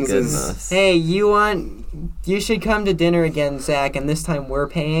Adams is... Hey, you should come to dinner again, Zach, and this time we're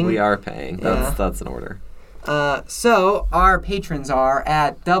paying. We are paying. That's an order. So our patrons are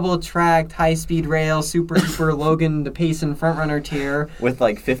at Double Tracked High Speed Rail Super Duper Logan the Payson Frontrunner tier with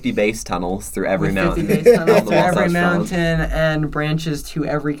 50 base tunnels through every mountain. 50 base tunnels through every mountain and branches to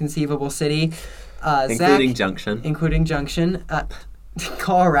every conceivable city. Including Junction.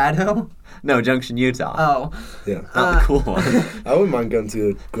 Colorado? No, Junction, Utah. Oh. Yeah. Not the cool one. I wouldn't mind going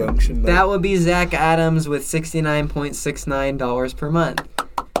to Junction. That would be Zach Adams with $69.69 per month.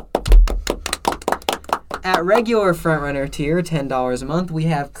 At regular Frontrunner tier, $10 a month, we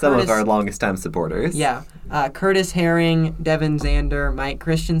have Curtis. Some of our longest time supporters. Yeah. Curtis Herring, Devin Zander, Mike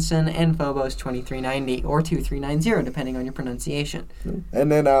Christensen, and Phobos 2390 or 2390, depending on your pronunciation.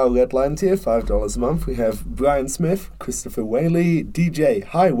 And then our Red Line tier, $5 a month, we have Brian Smith, Christopher Whaley, DJ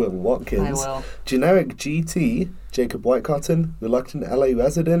Hi Will Watkins, Generic GT, Jacob Whitecotton, Reluctant LA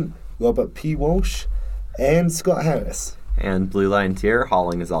Resident, Robert P. Walsh, and Scott Harris. And Blue Line tier,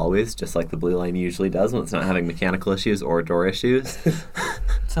 hauling as always, just like the Blue Line usually does when it's not having mechanical issues or door issues.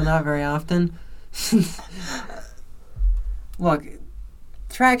 So not very often. Look,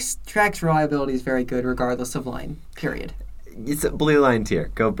 Track's reliability is very good regardless of line, period. It's a Blue Line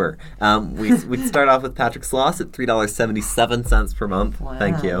tier. Go Burr. We start off with Patrick Sloss at $3.77 per month. Wow.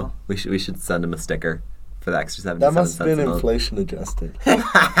 Thank you. We should send him a sticker for the extra 77 cents. That must have been a month. inflation adjusted.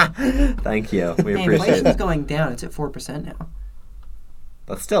 Thank you. We appreciate it. Inflation's going down. It's at 4% now.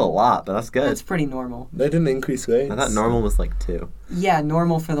 That's still a lot, but that's good. That's pretty normal. They didn't increase rates. I thought normal was 2. Yeah,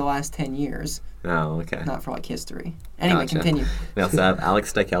 normal for the last 10 years. Oh, okay. Not for history. Anyway, Gotcha. Continue. We also have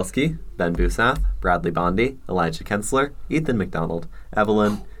Alex Stykelski, Ben Busath, Bradley Bondi, Elijah Kensler, Ethan McDonald,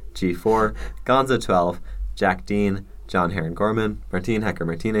 Evelyn, G4, Gonzo12, Jack Dean, John Heron Gorman, Martine Hecker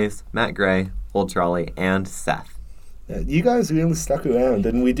Martinez, Matt Gray, Old Charlie, and Seth. You guys really stuck around,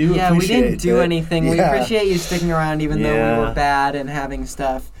 and we do appreciate it. Yeah, we didn't do anything. Yeah. We appreciate you sticking around even though we were bad and having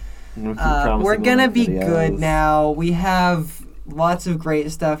stuff. We're going to be good now. We have lots of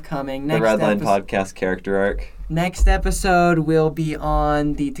great stuff coming. The Red Line Podcast character arc. Next episode will be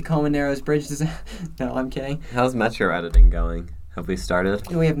on the Tacoma Narrows Bridge design. No, I'm kidding. How's Metro editing going? Have we started?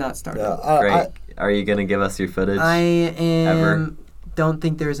 We have not started. Great. Are you going to give us your footage? Don't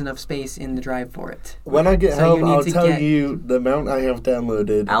think there's enough space in the drive for it. When I get home, I'll tell you the amount I have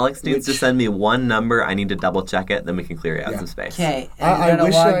downloaded. Alex needs to send me one number. I need to double check it, then we can clear out some space. Okay, and you're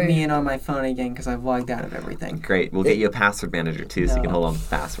going to log me in on my phone again because I've logged out of everything. Great. We'll get you a password manager too so you can hold on to the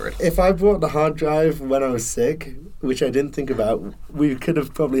password. If I brought the hard drive when I was sick, which I didn't think about, we could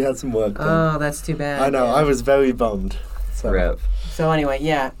have probably had some work done. Oh, that's too bad. I know. I was very bummed. So. Rip. So anyway,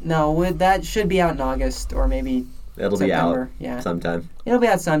 yeah, no, that should be out in August or maybe It'll September. be out Yeah, sometime. it'll be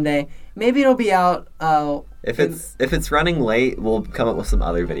out someday. Maybe it'll be out. If it's running late, we'll come up with some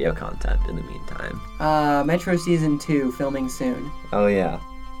other video content in the meantime. Metro Season 2 filming soon. Oh yeah,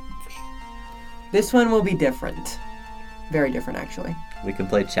 This one will be different. Very different, actually. we can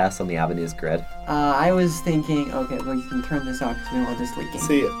play chess on the Avenues grid. I was thinking, okay, well, you can turn this off because we don't want this leaking.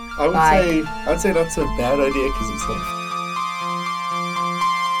 See, I'd say that's a bad idea because it's not